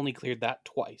 Doug only cleared that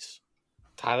twice.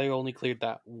 Tyler only cleared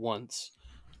that once.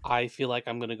 I feel like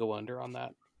I'm going to go under on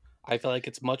that. I feel like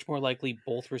it's much more likely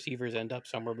both receivers end up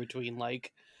somewhere between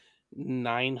like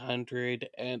 900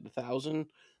 and 1,000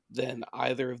 than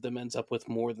either of them ends up with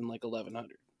more than like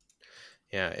 1,100.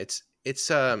 Yeah, it's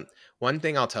one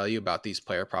thing I'll tell you about these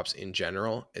player props in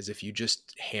general is if you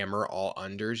just hammer all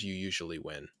unders, you usually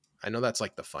win. I know that's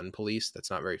like the fun police.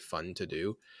 That's not very fun to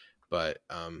do, but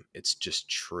it's just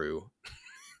true.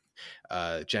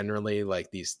 Generally,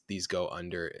 like these go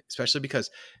under, especially because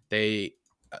they.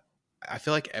 I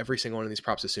feel like every single one of these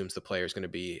props assumes the player is going to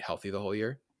be healthy the whole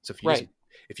year. So Right.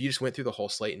 if you just went through the whole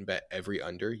slate and bet every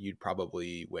under, you'd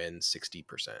probably win 60%.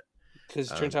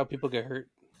 Because it turns out people get hurt.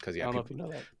 Because I yeah, don't know if you know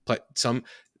that. but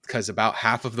because about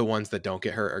half of the ones that don't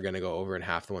get hurt are going to go over, and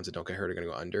half the ones that don't get hurt are going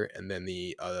to go under, and then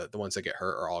the ones that get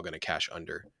hurt are all going to cash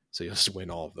under. So you'll just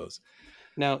win all of those.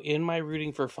 Now, in my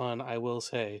rooting for fun, I will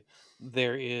say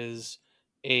there is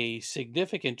a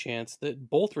significant chance that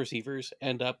both receivers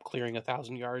end up clearing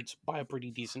 1,000 yards by a pretty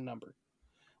decent number.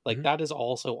 Like Mhm. that is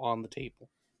also on the table.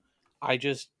 I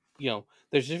just,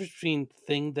 there's a difference between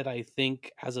thing that I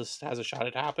think has a shot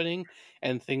at happening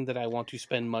and thing that I want to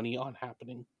spend money on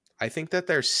happening. I think that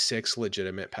there's 6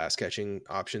 legitimate pass catching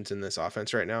options in this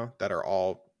offense right now that are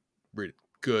all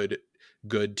good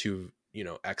to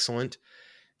excellent,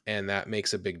 and that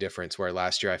makes a big difference. Where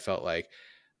last year I felt like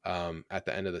at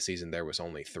the end of the season there was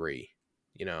only 3.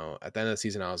 At the end of the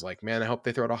season I was like, man, I hope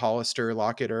they throw to Hollister,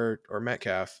 Lockett, or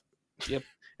Metcalf. Yep.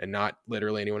 And not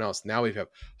literally anyone else. Now we have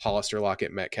Hollister,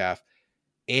 Lockett, Metcalf,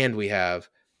 and we have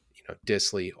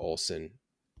Disley, Olsen,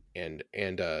 and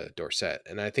Dorsett.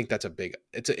 And I think that's a big.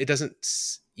 It doesn't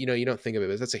you don't think of it,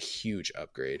 but that's a huge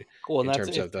upgrade Well, and in that's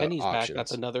terms of if the Penny's back, that's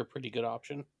options. another pretty good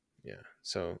option. Yeah.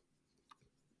 So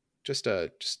just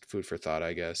food for thought,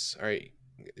 I guess. All right,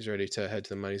 is ready to head to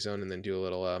the money zone and then do a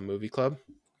little movie club.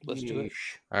 Let's do it.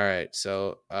 All right.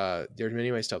 So there's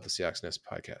many ways to help the Seahawks Nest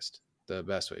podcast. The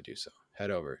best way to do so,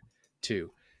 head over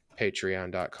to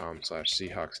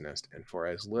patreon.com/SeahawksNest. And for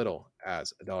as little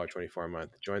as $1.24 a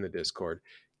month, join the Discord,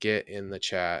 get in the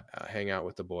chat, hang out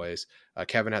with the boys.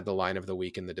 Kevin had the line of the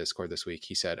week in the Discord this week.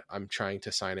 He said, "I'm trying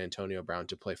to sign Antonio Brown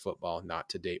to play football, not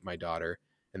to date my daughter."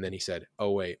 And then he said,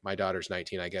 "Oh, wait, my daughter's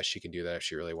 19. I guess she can do that if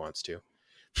she really wants to."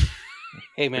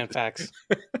 Hey, man, facts.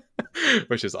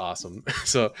 Which is awesome.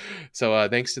 So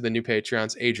thanks to the new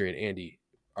Patreons, Adrian, Andy,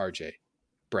 RJ,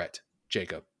 Brett,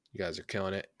 Jacob. You guys are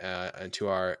killing it. And to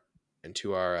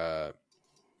our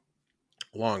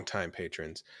longtime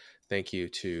patrons, thank you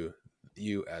to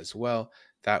you as well.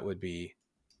 That would be,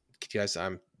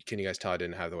 can you guys tell I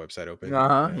didn't have the website open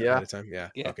Yeah. ahead of time? Yeah.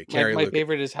 Yeah. Okay. My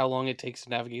favorite is how long it takes to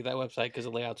navigate that website because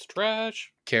the layout's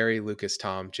trash. Carrie, Lucas,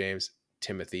 Tom, James,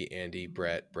 Timothy, Andy,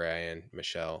 Brett, Brian,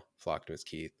 Michelle, Flockness,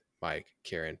 Keith, Mike,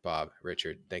 Karen, Bob,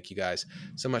 Richard. Thank you guys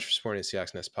so much for supporting the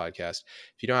Seahawks Nest podcast.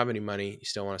 If you don't have any money, you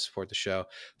still want to support the show,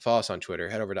 follow us on Twitter,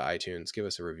 head over to iTunes, give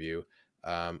us a review,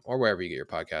 or wherever you get your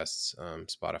podcasts,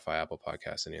 Spotify, Apple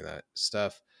Podcasts, any of that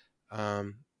stuff.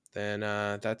 Then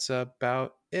that's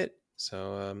about it.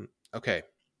 So, okay.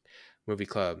 Movie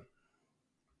club.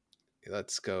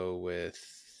 Let's go with,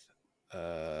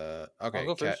 okay. I'll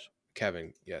go first.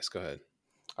 Kevin, yes, go ahead.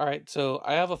 All right, so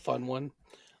I have a fun one.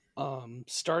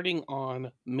 Starting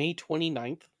on May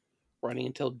 29th, running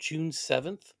until June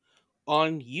 7th,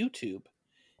 on YouTube,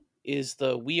 is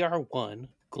the We Are One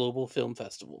Global Film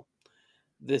Festival.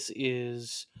 This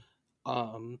is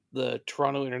the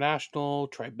Toronto International,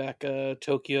 Tribeca,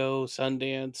 Tokyo,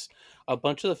 Sundance, a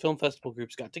bunch of the film festival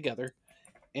groups got together,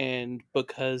 and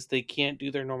because they can't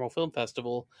do their normal film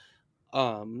festival,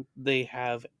 they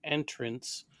have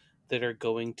entrants that are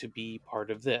going to be part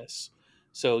of this.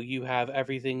 So you have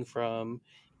everything from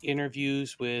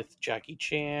interviews with Jackie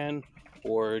Chan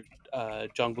or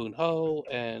Jung Boon Ho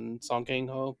and Song Kang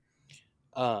Ho,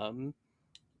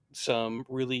 some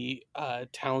really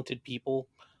talented people,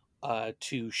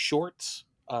 to shorts.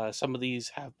 Some of these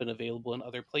have been available in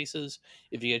other places.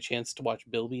 If you get a chance to watch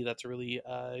Bilby, that's a really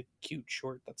cute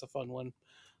short. That's a fun one.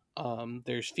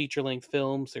 There's feature-length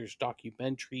films. There's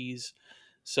documentaries.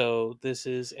 So this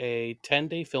is a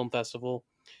 10-day film festival.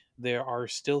 There are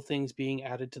still things being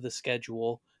added to the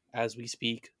schedule as we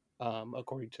speak,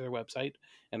 according to their website.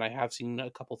 And I have seen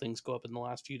a couple things go up in the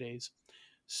last few days.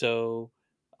 So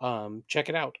check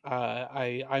it out.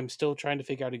 I'm still trying to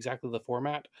figure out exactly the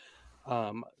format.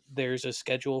 There's a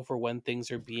schedule for when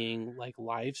things are being like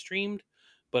live streamed,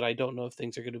 but I don't know if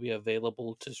things are going to be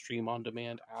available to stream on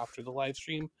demand after the live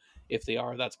stream. If they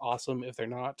are, that's awesome. If they're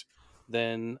not,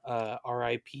 then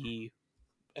RIP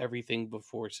everything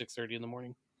before 6:30 in the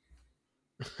morning.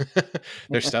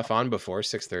 There's stuff on before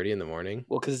 6:30 in the morning.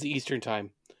 Well, because it's Eastern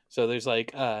time, so there's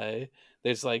like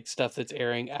stuff that's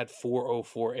airing at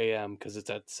 4:04 a.m. because it's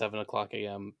at 7:00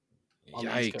 a.m.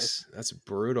 Yikes, that's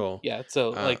brutal. Yeah,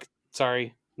 so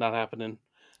sorry, not happening.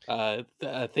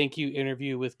 Thank you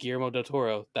interview with Guillermo del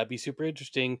Toro. That'd be super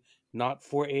interesting. Not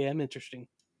 4 a.m. interesting.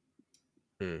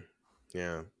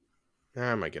 Yeah,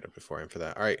 I might get up before him for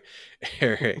that. All right,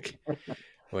 Eric,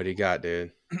 what do you got,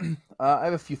 dude? I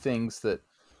have a few things that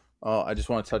I just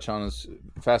want to touch on as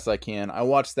fast as I can. I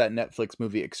watched that Netflix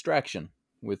movie Extraction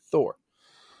with Thor.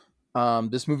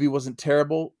 This movie wasn't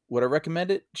terrible. Would I recommend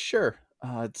it? Sure.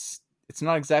 It's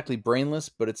not exactly brainless,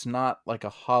 but it's not like a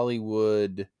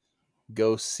Hollywood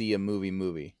go see a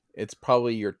movie. It's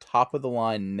probably your top of the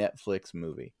line Netflix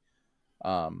movie.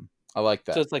 I like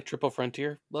that. So it's like Triple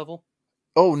Frontier level?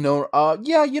 Oh no.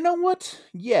 Yeah, you know what?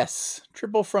 Yes.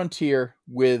 Triple Frontier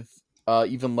with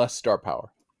even less star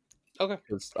power. Okay.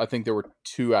 Because I think there were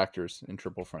 2 actors in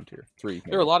Triple Frontier. 3. Maybe.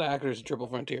 There were a lot of actors in Triple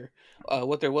Frontier.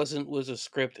 What there wasn't was a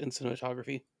script and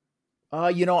cinematography.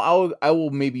 I will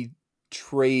maybe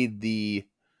trade the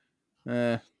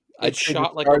It's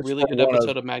shot like a really good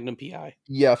episode of Magnum PI.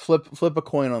 Yeah, flip a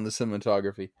coin on the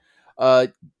cinematography.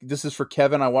 This is for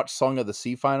Kevin. I watched Song of the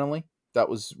Sea finally. That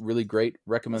was really great.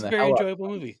 Recommend that. It's a very enjoyable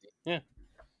movie. Yeah.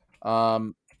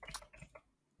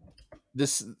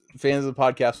 This fans of the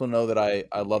podcast will know that I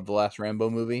love the last Rambo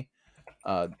movie.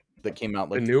 That came out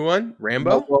like the new one,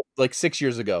 Rambo, like 6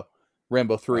 years ago.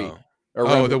 Rambo 3. Oh,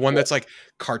 Rambo the one 4. that's like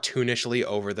cartoonishly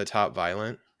over the top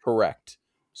violent. Correct.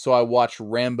 So I watched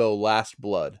Rambo Last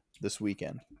Blood this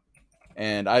weekend.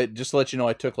 And I just to let you know,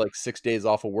 I took like 6 days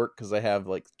off of work because I have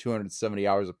like 270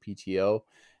 hours of PTO,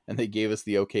 and they gave us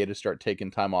the okay to start taking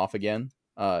time off again.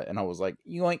 And I was like,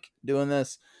 yoink, doing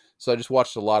this. So I just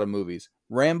watched a lot of movies.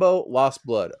 Rambo Lost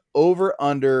Blood, over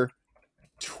under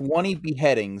 20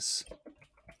 beheadings.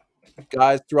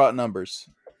 Guys, throw out numbers.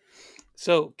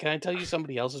 So, can I tell you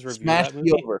somebody else's review Smash of that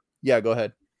me movie? over. Yeah, go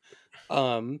ahead.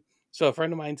 So a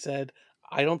friend of mine said,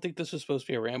 I don't think this was supposed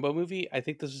to be a Rambo movie. I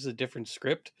think this was a different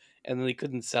script, and then they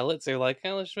couldn't sell it, so they're like,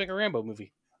 let's just make a Rambo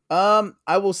movie.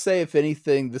 I will say, if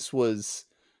anything, this was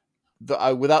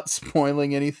without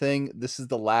spoiling anything, this is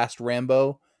the last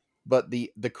Rambo, but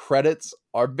the credits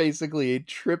are basically a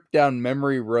trip down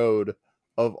memory road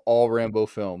of all Rambo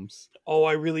films. Oh,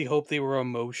 I really hope they were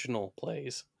emotional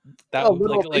plays. That A would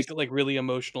little, like really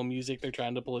emotional music. They're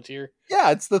trying to pull a tear.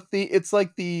 yeah, it's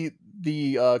like the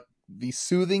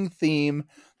soothing theme.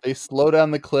 They slow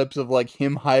down the clips of like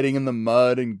him hiding in the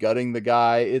mud and gutting the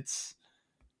guy. It's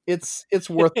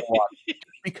worth a watch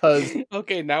because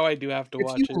Okay, now I do have to if you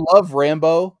watch it. love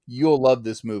Rambo, you'll love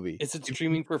this movie. Is it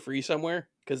streaming for free somewhere?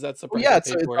 Because that's the Well, price yeah, I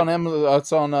it's paid for it. on Amazon.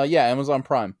 It's on Amazon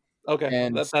Prime, Okay,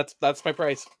 and that's my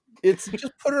price. it's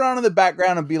just put it on in the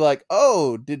background and be like,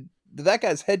 oh, did that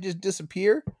guy's head just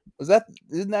disappear?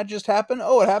 Didn't that just happen?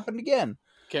 Oh, it happened again.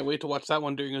 Can't wait to watch that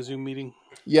one during a Zoom meeting.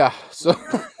 Yeah. So,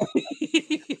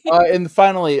 and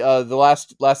finally, the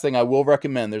last thing I will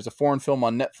recommend. There's a foreign film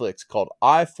on Netflix called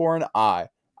Eye for an Eye.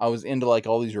 I was into like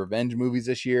all these revenge movies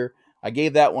this year. I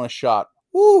gave that one a shot.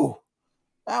 Woo!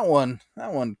 That one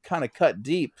kind of cut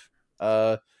deep.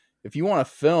 If you want a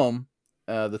film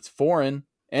that's foreign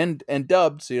and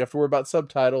dubbed, so you don't have to worry about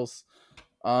subtitles,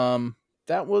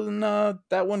 that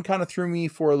one kind of threw me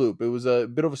for a loop. It was a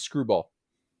bit of a screwball,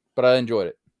 but I enjoyed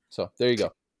it. So there you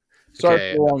go.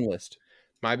 Sorry for the long list.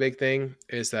 My big thing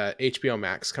is that HBO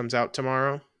Max comes out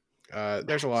tomorrow.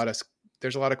 There's a lot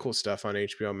of cool stuff on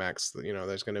HBO Max. You know,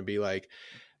 there's going to be like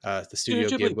the Studio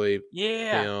Ghibli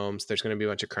films. There's going to be a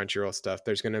bunch of Crunchyroll stuff.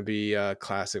 There's going to be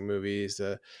classic movies.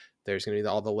 There's going to be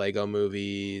all the Lego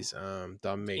movies,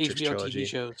 the Matrix HBO trilogy. TV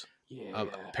shows. Yeah.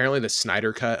 Apparently the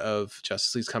Snyder cut of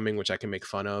Justice League's coming, which I can make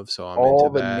fun of. So I'm all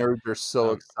into the that. nerds are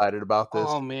so excited about this.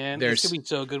 Oh man, it's gonna be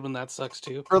so good when that sucks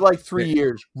too. For like 3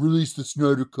 years, release the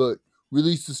Snyder cut.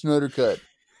 Release the Snyder cut.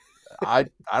 I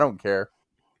don't care.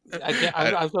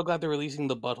 I'm so glad they're releasing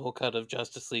the butthole cut of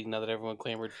Justice League now that everyone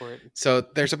clamored for it. So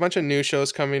there's a bunch of new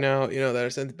shows coming out, you know,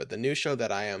 but the new show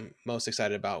that I am most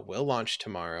excited about will launch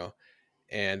tomorrow,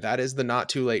 and that is the Not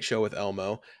Too Late Show with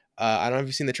Elmo. I don't know if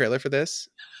you've seen the trailer for this.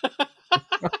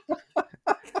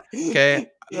 Okay,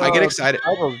 I get excited.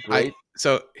 That was great.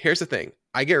 So here's the thing: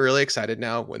 I get really excited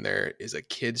now when there is a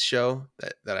kids show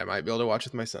that I might be able to watch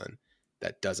with my son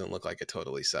that doesn't look like it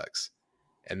totally sucks,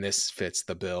 and this fits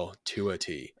the bill to a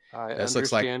T. I this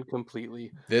understand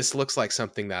completely. This looks like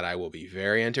something that I will be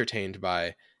very entertained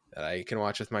by, that I can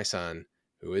watch with my son,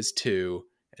 who is 2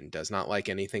 and does not like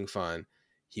anything fun.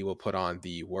 He will put on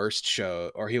the worst show,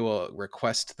 or he will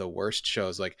request the worst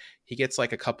shows. Like he gets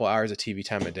like a couple hours of TV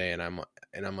time a day, and I'm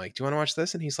like, do you want to watch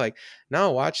this? And he's like,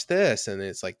 no, watch this. And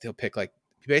it's like he'll pick like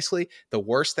basically the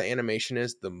worse the animation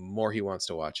is, the more he wants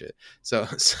to watch it. So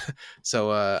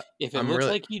if it looks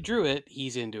like he drew it,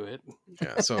 he's into it.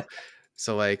 Yeah.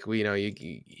 So like we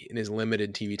in his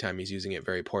limited TV time, he's using it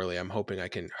very poorly. I'm hoping I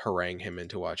can harangue him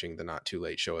into watching the Not Too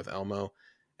Late Show with Elmo,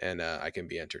 and I can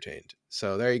be entertained.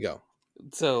 So there you go.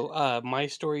 So my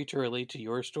story to relate to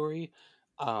your story,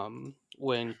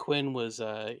 when Quinn was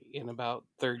in about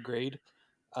 3rd grade,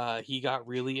 he got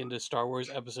really into Star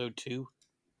Wars Episode 2.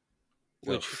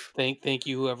 Which thank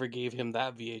you whoever gave him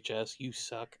that VHS. You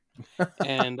suck.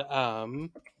 And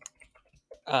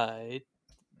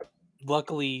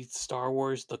luckily Star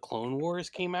Wars The Clone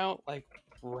Wars came out like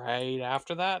right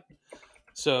after that.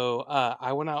 So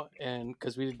I went out, and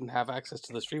because we didn't have access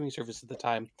to the streaming service at the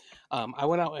time, I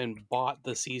went out and bought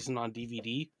the season on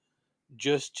DVD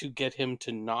just to get him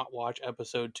to not watch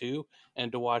Episode 2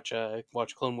 and to watch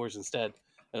Clone Wars instead.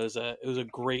 It was a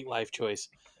great life choice.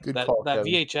 Good that call, that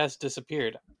Kevin. VHS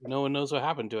disappeared. No one knows what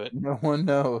happened to it. No one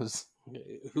knows.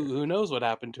 Who knows what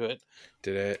happened to it?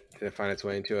 Did it find its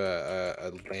way into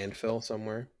a landfill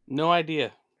somewhere? No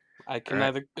idea. I can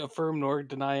neither affirm nor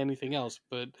deny anything else.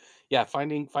 But yeah,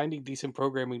 finding decent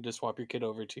programming to swap your kid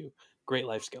over to, great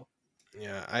life skill.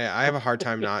 Yeah, I have a hard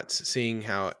time not seeing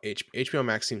how HBO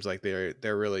Max seems like they're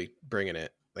really bringing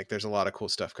it. Like there's a lot of cool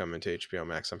stuff coming to HBO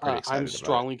Max. I'm pretty excited. I'm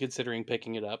strongly considering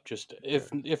picking it up. Just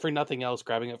if for nothing else,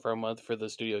 grabbing it for a month for the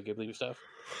Studio Ghibli stuff.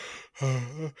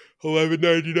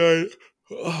 $11.99.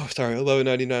 Oh, sorry,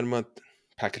 $11.99 a month.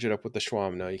 Package it up with the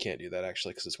Schwam. No, you can't do that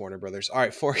actually because it's Warner Brothers. All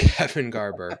right, for Kevin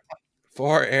Garber,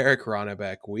 for Eric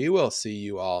Ronnebeck, we will see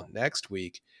you all next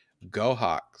week. Go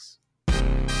Hawks.